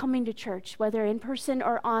committed to coming to church, whether in person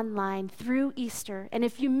or online, through Easter. And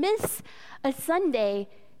if you miss a Sunday,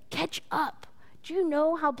 catch up. Do you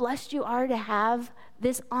know how blessed you are to have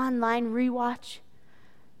this online rewatch?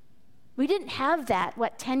 We didn't have that,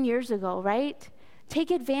 10 years ago, right? Take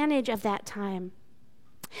advantage of that time.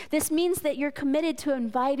 This means that you're committed to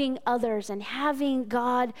inviting others and having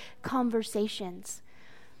God conversations.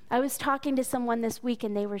 I was talking to someone this week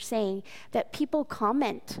and they were saying that people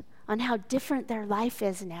comment on how different their life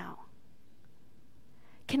is now.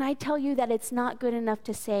 Can I tell you that it's not good enough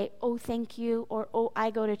to say, oh, thank you, or oh, I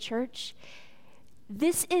go to church?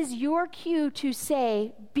 This is your cue to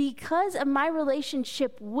say, because of my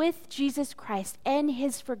relationship with Jesus Christ and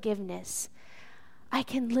his forgiveness, I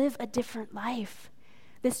can live a different life.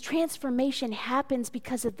 This transformation happens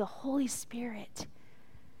because of the Holy Spirit.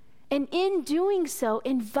 And in doing so,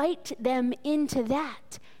 invite them into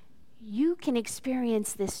that. You can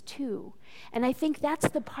experience this too. And I think that's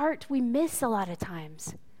the part we miss a lot of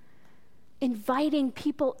times. Inviting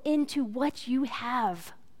people into what you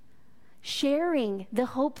have. Sharing the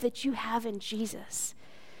hope that you have in Jesus.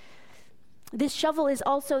 This shovel is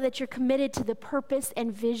also that you're committed to the purpose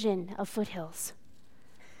and vision of Foothills.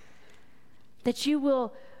 That you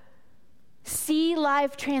will see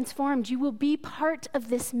lives transformed. You will be part of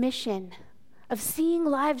this mission of seeing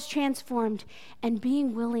lives transformed and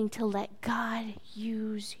being willing to let God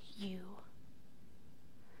use you.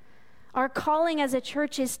 Our calling as a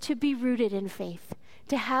church is to be rooted in faith,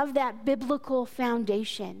 to have that biblical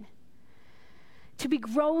foundation, to be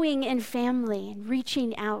growing in family and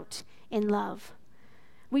reaching out in love.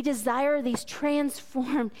 We desire these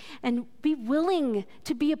transformed and be willing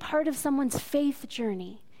to be a part of someone's faith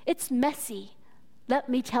journey. It's messy. Let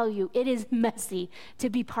me tell you, it is messy to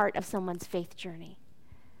be part of someone's faith journey.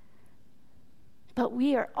 But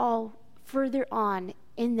we are all further on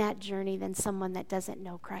in that journey than someone that doesn't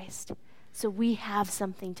know Christ. So we have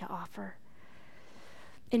something to offer.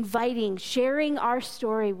 Inviting, sharing our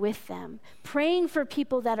story with them, praying for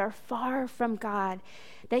people that are far from God,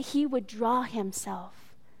 that he would draw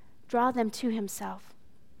them to himself.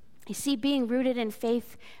 You see, being rooted in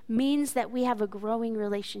faith means that we have a growing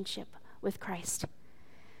relationship with Christ.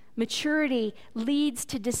 Maturity leads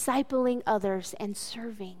to discipling others and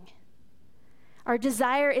serving. Our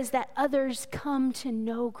desire is that others come to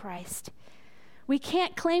know Christ. We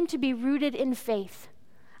can't claim to be rooted in faith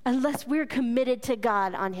unless we're committed to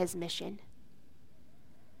God on his mission.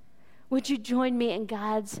 Would you join me in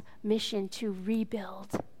God's mission to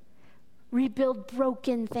rebuild? Rebuild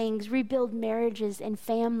broken things, rebuild marriages and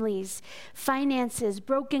families, finances,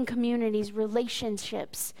 broken communities,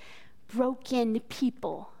 relationships, broken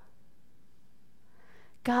people.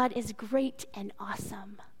 God is great and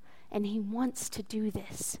awesome, and he wants to do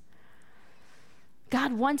this.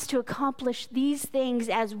 God wants to accomplish these things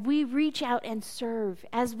as we reach out and serve,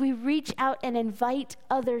 as we reach out and invite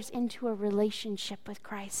others into a relationship with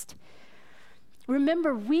Christ.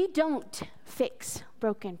 Remember, we don't fix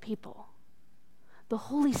broken people. The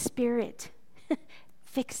Holy Spirit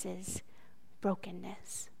fixes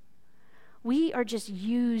brokenness. We are just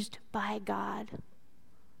used by God.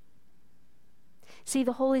 See,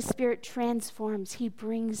 the Holy Spirit transforms. He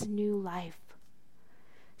brings new life.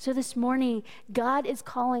 So this morning, God is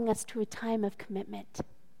calling us to a time of commitment.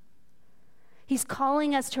 He's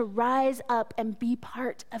calling us to rise up and be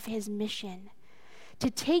part of his mission, to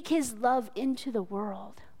take his love into the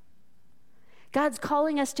world. God's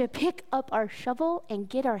calling us to pick up our shovel and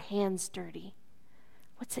get our hands dirty.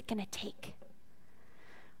 What's it going to take?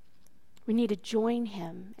 We need to join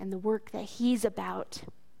him in the work that he's about.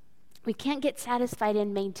 We can't get satisfied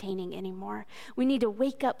in maintaining anymore. We need to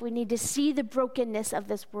wake up. We need to see the brokenness of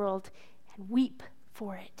this world and weep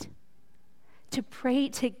for it. To pray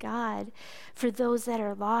to God for those that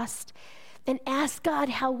are lost and ask God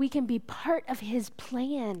how we can be part of his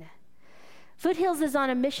plan. Foothills is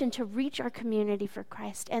on a mission to reach our community for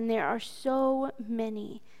Christ, and there are so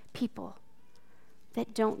many people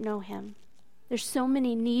that don't know him. There's so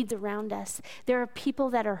many needs around us. There are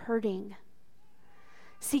people that are hurting.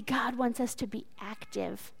 See, God wants us to be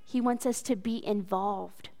active. He wants us to be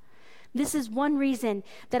involved. This is one reason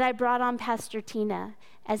that I brought on Pastor Tina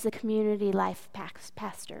as the community life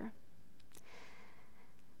pastor.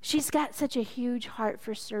 She's got such a huge heart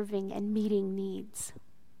for serving and meeting needs.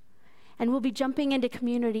 And we'll be jumping into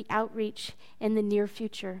community outreach in the near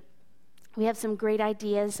future. We have some great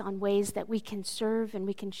ideas on ways that we can serve and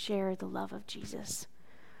we can share the love of Jesus.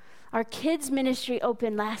 Our kids ministry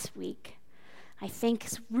opened last week. I think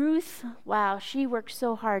Ruth, wow, she worked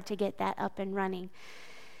so hard to get that up and running.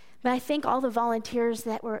 But I thank all the volunteers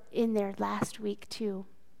that were in there last week too.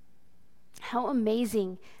 How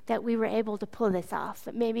amazing that we were able to pull this off.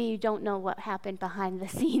 But maybe you don't know what happened behind the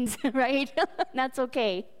scenes, right? That's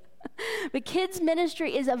okay. But kids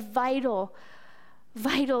ministry is a vital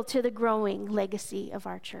to the growing legacy of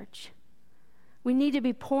our church. We need to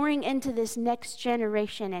be pouring into this next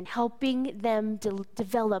generation and helping them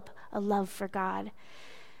develop a love for God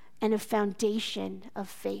and a foundation of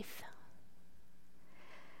faith.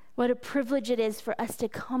 What a privilege it is for us to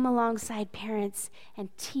come alongside parents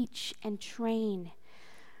and teach and train.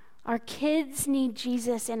 Our kids need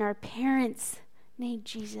Jesus and our parents need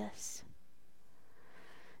Jesus.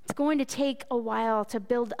 It's going to take a while to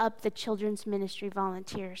build up the children's ministry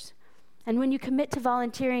volunteers. And when you commit to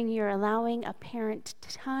volunteering, you're allowing a parent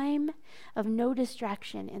time of no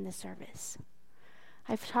distraction in the service.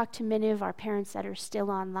 I've talked to many of our parents that are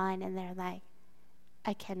still online, and they're like,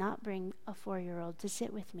 I cannot bring a 4-year-old to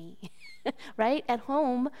sit with me. Right? At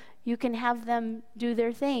home, you can have them do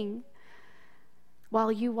their thing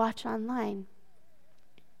while you watch online.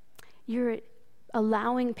 You're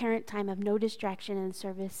allowing parent time of no distraction in the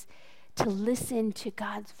service to listen to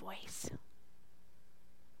God's voice.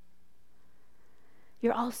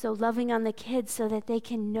 You're also loving on the kids so that they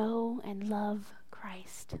can know and love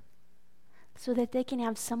Christ, so that they can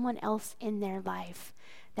have someone else in their life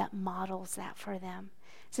that models that for them.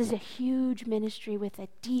 This is a huge ministry with a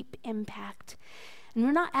deep impact. And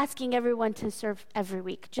we're not asking everyone to serve every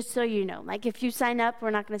week, just so you know. Like if you sign up, we're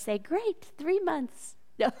not going to say, great, 3 months.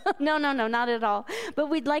 No, not at all. But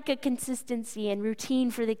we'd like a consistency and routine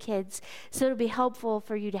for the kids, so it'll be helpful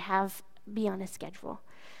for you to be on a schedule.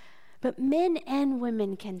 But men and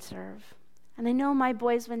women can serve. And I know my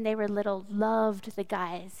boys, when they were little, loved the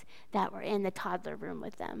guys that were in the toddler room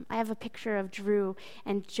with them. I have a picture of Drew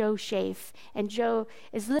and Joe Schaaf, and Joe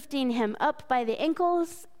is lifting him up by the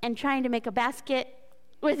ankles and trying to make a basket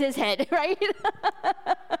with his head, right?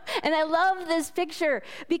 And I love this picture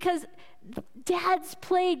because dads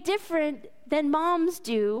play different than moms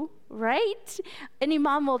do, right? Any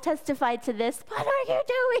mom will testify to this. What are you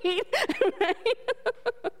doing? Right?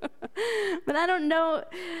 But I don't know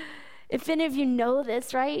if any of you know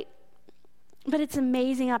this, right? But it's an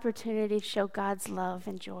amazing opportunity to show God's love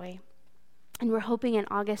and joy. And we're hoping in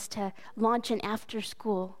August to launch an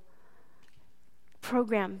after-school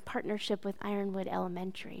program partnership with Ironwood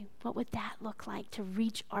Elementary. What would that look like to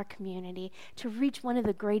reach our community, to reach one of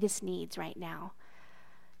the greatest needs right now?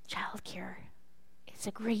 Childcare. It's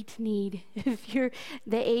a great need. If you're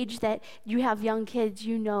the age that you have young kids,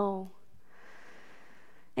 you know.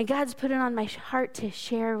 And God's put it on my heart to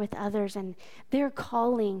share with others, and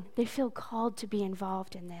they feel called to be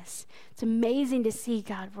involved in this. It's amazing to see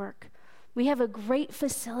God work. We have a great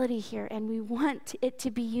facility here, and we want it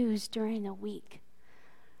to be used during the week.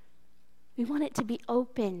 We want it to be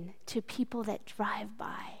open to people that drive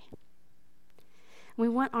by. We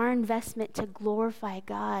want our investment to glorify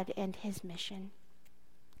God and His mission.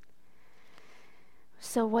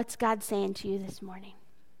 So what's God saying to you this morning?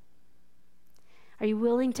 Are you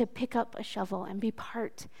willing to pick up a shovel and be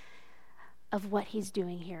part of what He's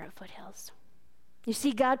doing here at Foothills? You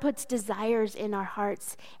see, God puts desires in our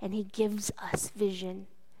hearts, and He gives us vision.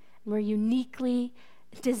 We're uniquely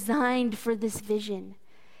designed for this vision.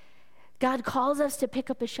 God calls us to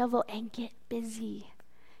pick up a shovel and get busy.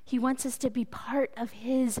 He wants us to be part of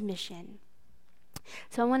His mission.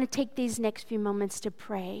 So I want to take these next few moments to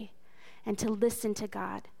pray and to listen to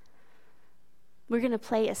God. We're going to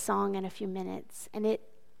play a song in a few minutes, and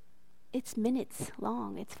it's minutes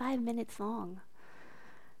long. It's 5 minutes long.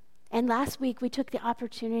 And last week, we took the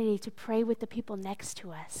opportunity to pray with the people next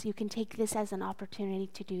to us. You can take this as an opportunity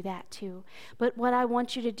to do that too. But what I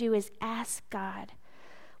want you to do is ask God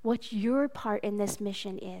what your part in this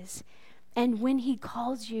mission is. And when He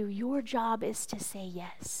calls you, your job is to say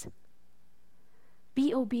yes.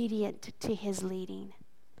 Be obedient to His leading.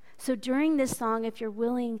 So during this song, if you're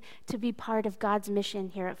willing to be part of God's mission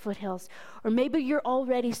here at Foothills, or maybe you're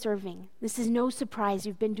already serving, this is no surprise,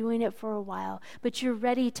 you've been doing it for a while, but you're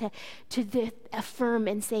ready to affirm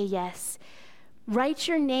and say yes. Write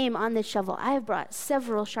your name on the shovel. I have brought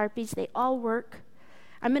several Sharpies. They all work.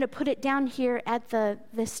 I'm going to put it down here at the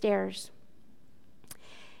stairs.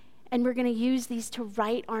 And we're going to use these to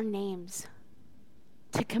write our names,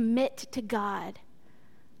 to commit to God,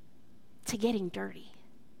 to getting dirty,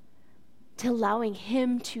 to allowing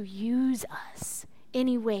Him to use us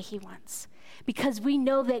any way He wants. because we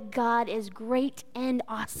know that God is great and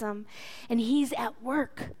awesome, and he's at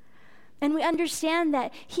work. And we understand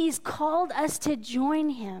that he's called us to join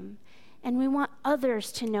him, and we want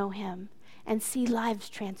others to know him and see lives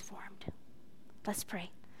transformed. Let's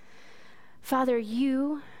pray. Father,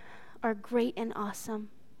 you are great and awesome.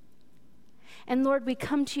 And Lord, we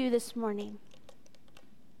come to you this morning.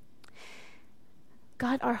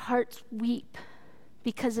 God, our hearts weep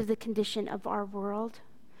because of the condition of our world,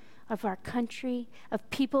 of our country, of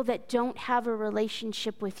people that don't have a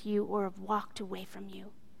relationship with you or have walked away from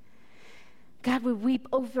you. God, we weep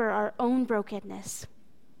over our own brokenness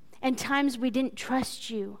and times we didn't trust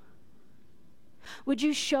you. Would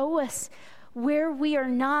you show us where we are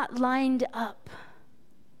not lined up?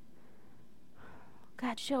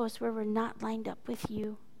 God, show us where we're not lined up with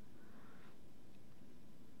you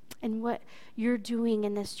and what you're doing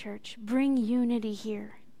in this church. Bring unity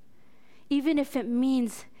here. Even if it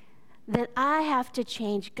means that I have to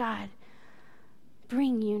change, God,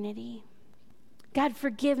 bring unity. God,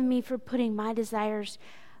 forgive me for putting my desires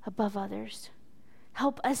above others.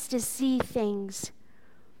 Help us to see things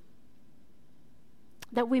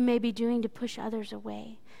that we may be doing to push others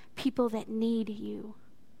away, people that need you.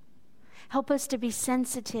 Help us to be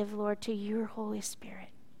sensitive, Lord, to your Holy Spirit.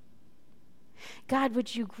 God,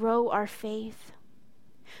 would you grow our faith?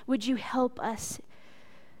 Would you help us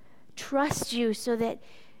trust you so that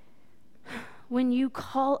when you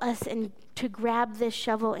call us and to grab this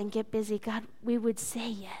shovel and get busy, God, we would say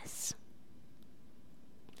yes.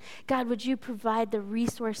 God, would you provide the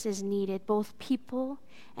resources needed, both people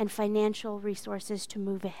and financial resources, to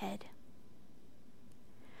move ahead?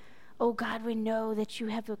 Oh God, we know that you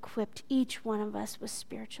have equipped each one of us with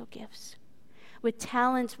spiritual gifts, with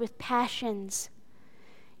talents, with passions.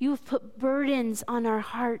 You have put burdens on our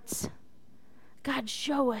hearts. God,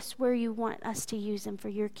 show us where you want us to use them for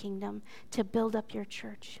your kingdom, to build up your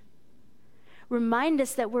church. Remind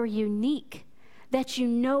us that we're unique, that you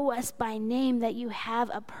know us by name, that you have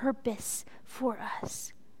a purpose for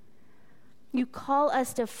us. You call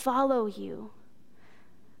us to follow you.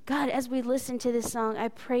 God, as we listen to this song, I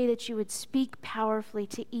pray that you would speak powerfully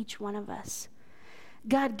to each one of us.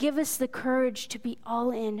 God, give us the courage to be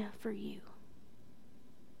all in for you.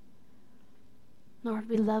 Lord,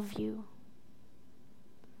 we love you.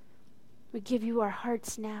 We give you our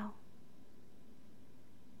hearts now.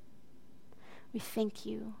 We thank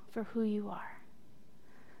you for who you are.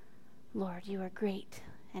 Lord, you are great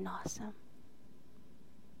and awesome.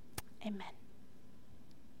 Amen.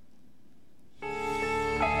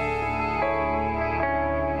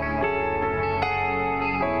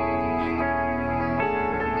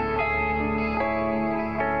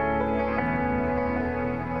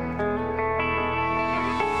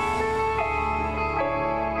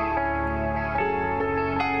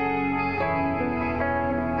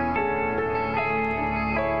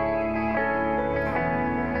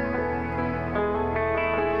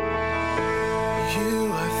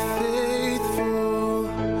 You are faithful.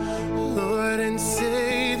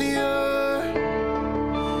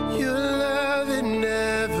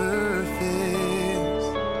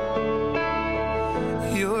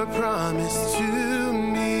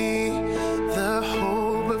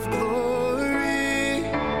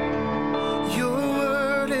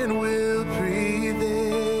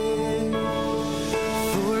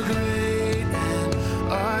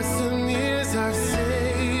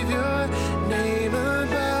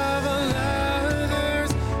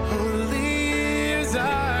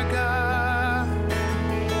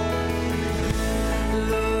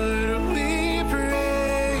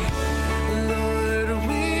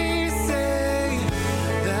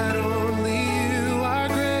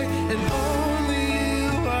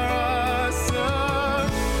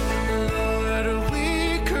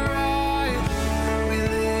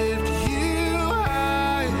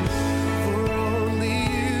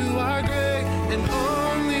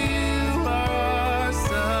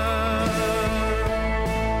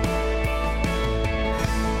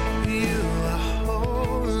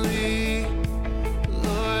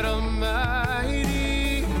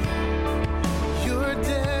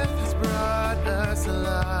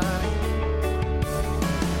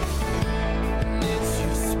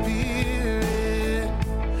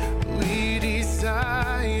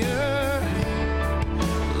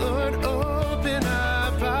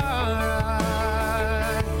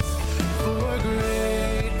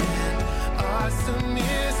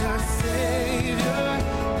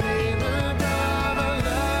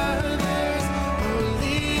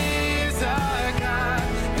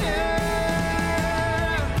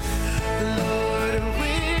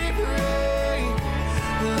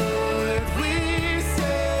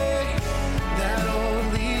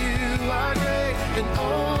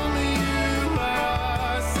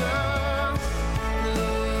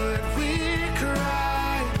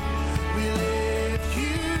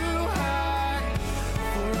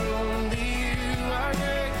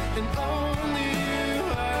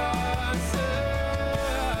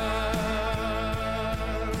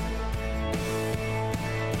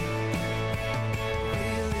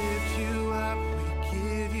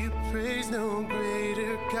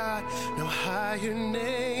 higher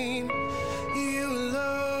name. You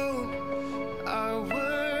alone are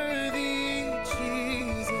worthy,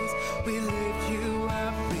 Jesus. We lift you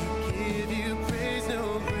up, we give you praise.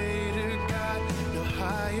 No greater God, no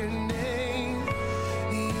higher name.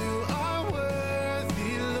 You are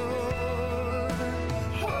worthy, Lord.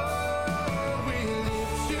 Oh, we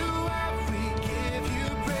lift you up, we give you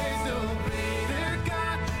praise. No greater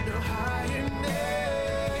God, no higher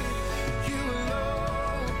name. You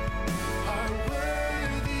alone are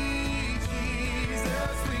worthy,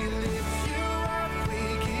 Jesus. We lift you up, we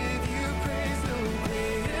give you praise. No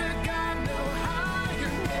greater God, no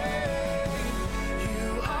higher name. You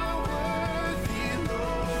are worthy,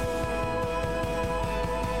 Lord.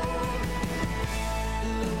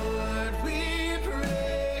 Lord, we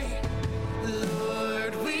pray.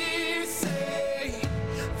 Lord, we say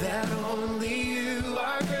that only you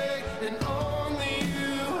are great and only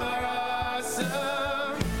you are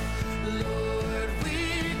awesome. Lord, we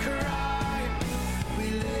cry, we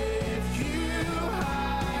lift you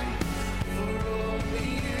high, for only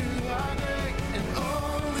you are great and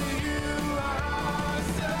only you are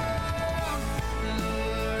awesome.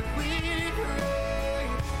 Lord, we pray,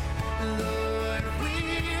 Lord, we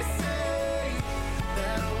say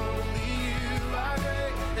that only you are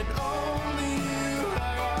great and only you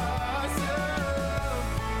are awesome.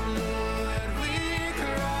 Lord, we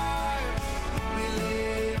cry, we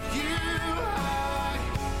lift you high,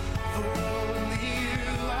 for only you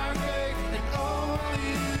are great and only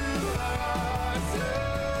you are awesome.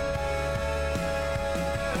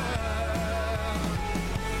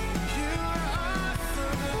 You are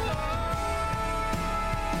awesome,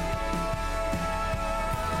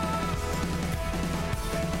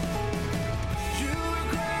 You are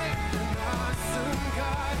great and awesome,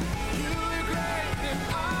 God. You are great and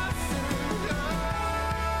awesome, God.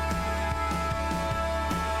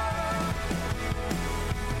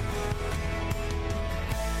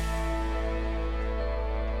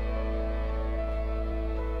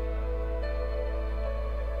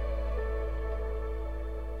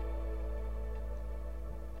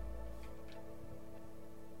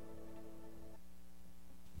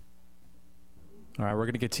 All right, we're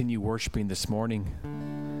going to continue worshiping this morning.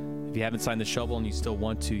 If you haven't signed the shovel and you still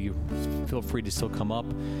want to, you feel free to still come up.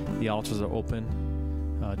 The altars are open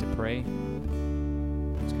to pray.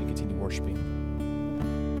 I'm just going to continue worshiping.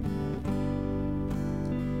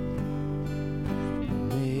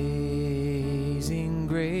 Amazing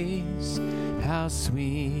grace, how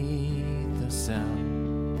sweet the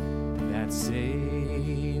sound that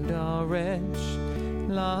saved a wretch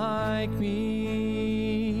like me.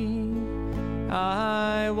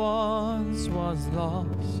 I once was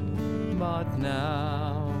lost, but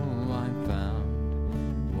now I'm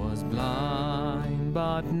found. Was blind,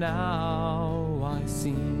 but now I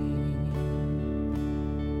see.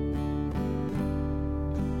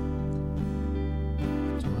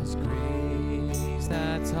 'Twas grace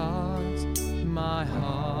that taught my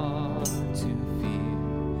heart to fear,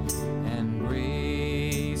 and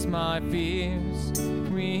grace my fears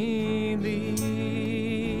relieved.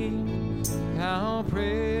 How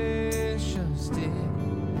precious did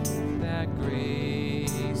that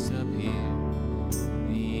grace appear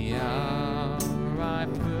the hour I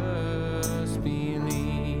first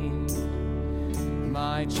believed.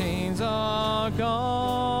 My chains are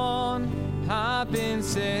gone, I've been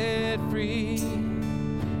set free.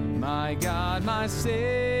 My God, my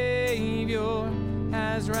Savior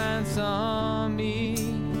has ransomed me,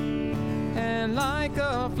 and like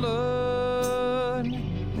a flood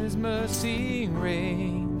His mercy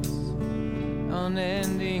reigns,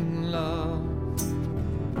 unending love,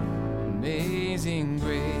 amazing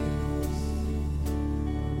grace.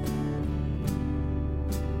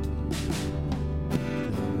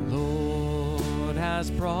 The Lord has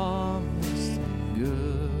promised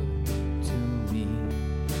good to me,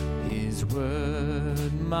 His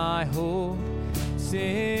word my hope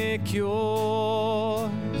secures.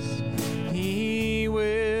 He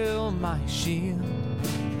will my shield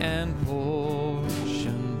and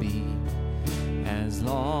portion be, as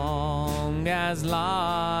long as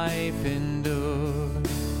life endures.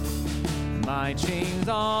 My chains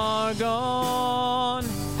are gone,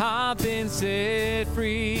 I've been set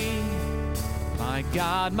free. My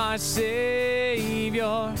God, my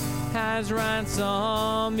Savior has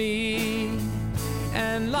ransomed me,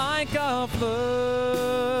 and like a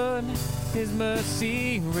flood His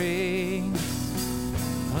mercy reigns,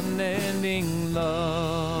 unending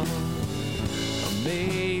love,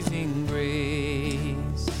 amazing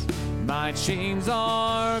grace. My chains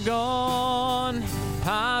are gone,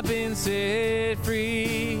 I've been set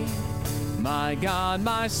free. My God,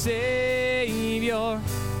 my Savior,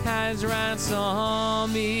 has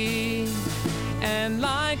ransomed me, and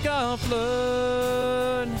like a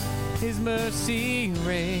flood, His mercy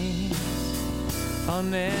reigns,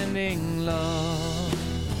 unending love,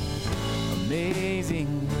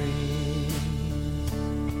 amazing grace.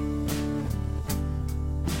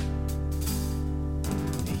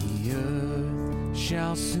 The earth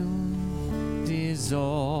shall soon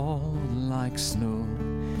dissolve like snow,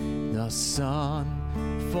 the sun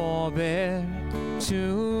forbear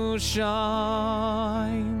to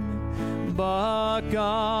shine, but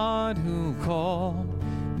God who called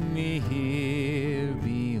me here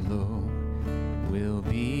below will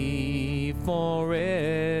be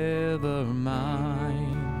forever mine,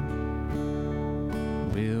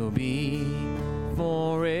 will be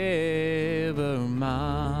forever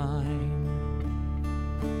mine.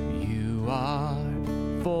 You are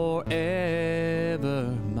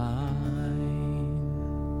forever mine.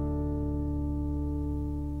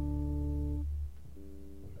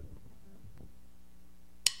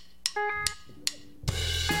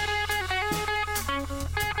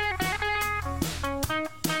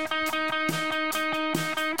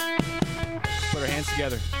 Put our hands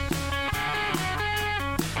together.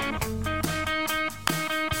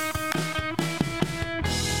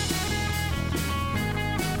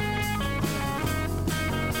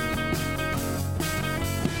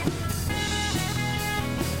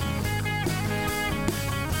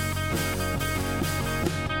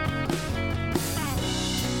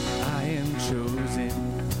 I am chosen.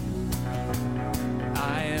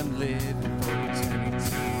 I am living for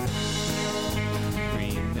eternity.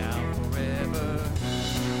 Free now forever.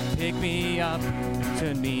 Pick me up,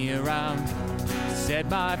 turn me around, set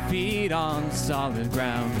my feet on solid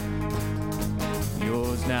ground.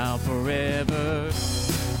 Yours now forever.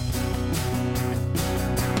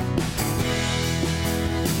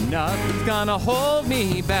 Nothing's gonna hold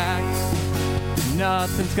me back.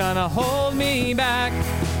 Nothing's gonna hold me back.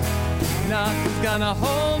 Nothing's gonna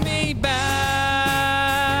hold me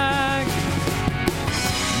back.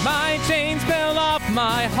 My chains fell off,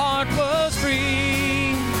 my heart was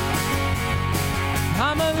free.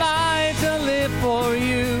 I'm alive to live for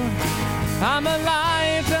you. I'm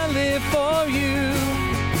alive to live for you.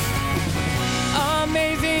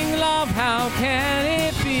 Amazing love, how can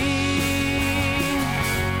it be?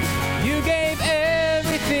 You gave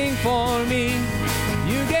everything for me.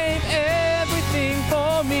 You gave everything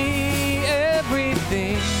for me.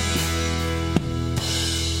 Everything.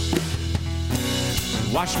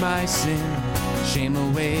 Wash my sin, shame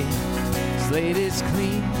away. Slate is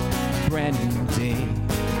clean, brand new day.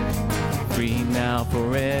 Free now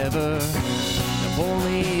forever. The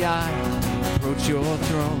holy I approach your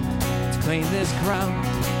throne to claim this crown.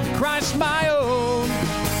 Christ my own,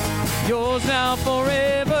 yours now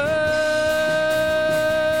forever.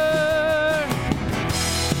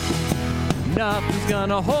 Nothing's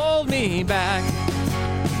gonna hold me back.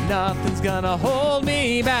 Nothing's gonna hold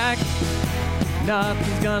me back.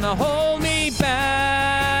 Nothing's gonna hold me back.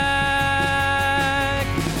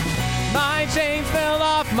 My chains fell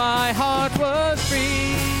off, my heart was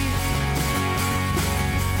free.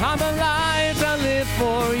 I'm alive to live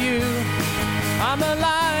for you. I'm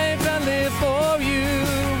alive to live for you.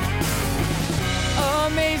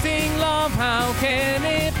 Amazing love, how can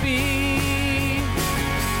it be?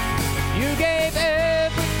 You gave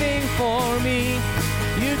everything for me.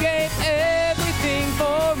 You gave everything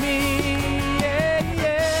for me. Yeah,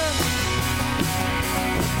 yeah.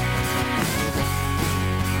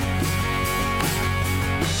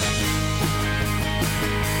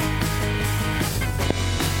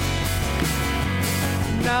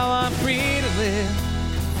 Now I'm free to live,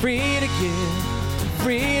 free to give,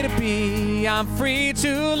 free to be. I'm free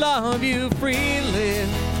to love you, free to live,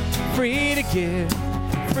 free to give,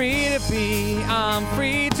 free to be. I'm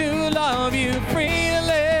free to love you, free to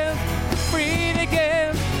live, free to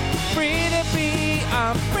give, free to be.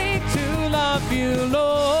 I'm free to love you, Lord.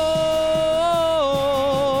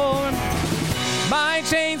 My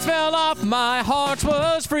chains fell off, my heart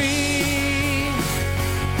was free.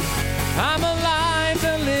 I'm alive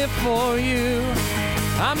to live for you.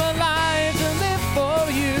 I'm alive to live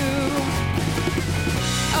for you.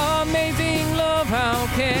 Amazing love, how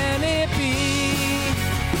can it be?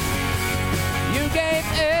 You gave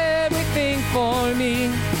everything for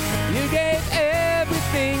me. You gave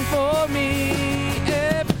everything for me.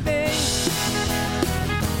 Everything.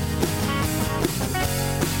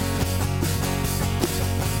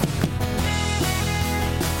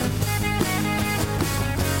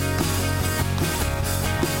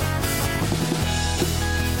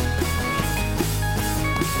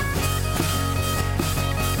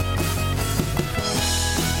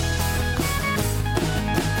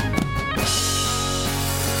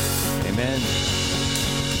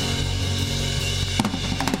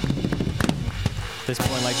 this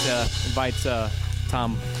point, I'd like to invite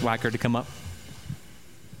Tom Wacker to come up.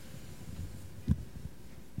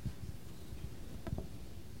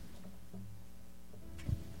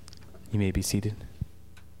 You may be seated.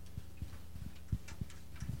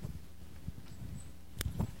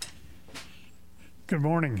 Good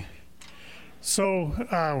morning. So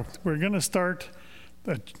we're going to start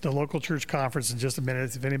the local church conference in just a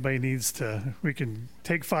minute. If anybody needs to, we can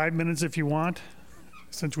take 5 minutes if you want,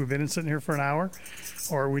 since we've been sitting here for an hour,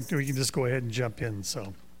 or we can just go ahead and jump in.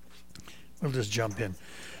 So we'll just jump in.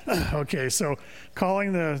 Okay, so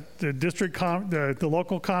calling the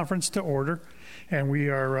local conference to order, and we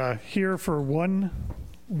are here for one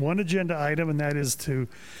agenda item, and that is to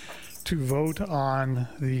vote on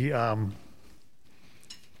the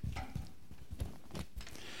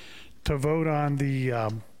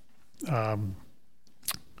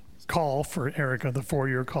call for Erica, the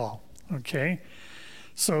 4-year call. Okay,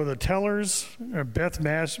 so the tellers are Beth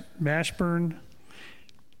Mashburn,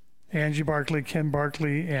 Angie Barkley, Ken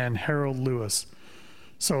Barkley, and Harold Lewis.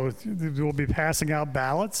 So we'll be passing out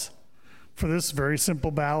ballots for this very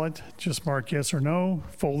simple ballot. Just mark yes or no,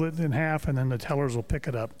 fold it in half, and then the tellers will pick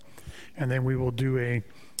it up. And then we will do a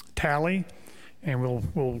tally, and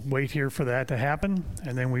we'll wait here for that to happen,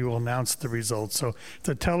 and then we will announce the results. So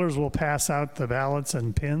the tellers will pass out the ballots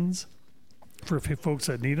and pins for folks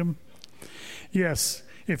that need them. Yes,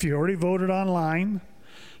 if you already voted online,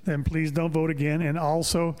 then please don't vote again. And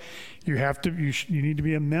also, you need to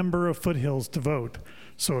be a member of Foothills to vote.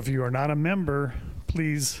 So if you are not a member,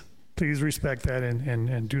 please respect that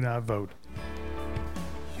and do not vote.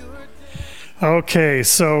 Okay,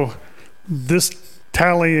 so this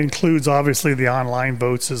tally includes obviously the online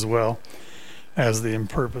votes as well as the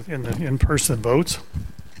in-person votes,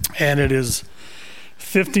 and it is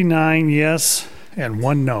 59 yes and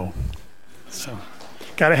 1 no. So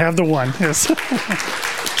got to have the one. Yes.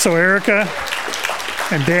 So Erica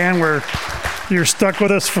and Dan, you're stuck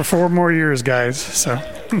with us for 4 more years, guys. So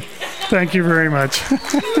thank you very much.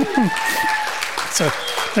 So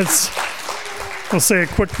we'll say a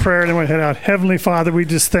quick prayer and then we'll head out. Heavenly Father, we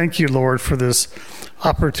just thank you, Lord, for this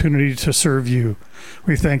opportunity to serve you.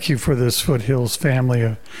 We thank you for this Foothills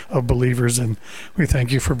family of believers, and we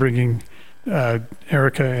thank you for bringing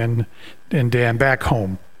Erica and Dan back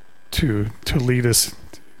home to lead us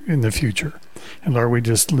in the future. And Lord, we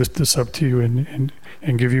just lift this up to you and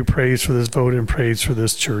give you praise for this vote and praise for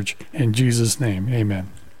this church. In Jesus' name, amen.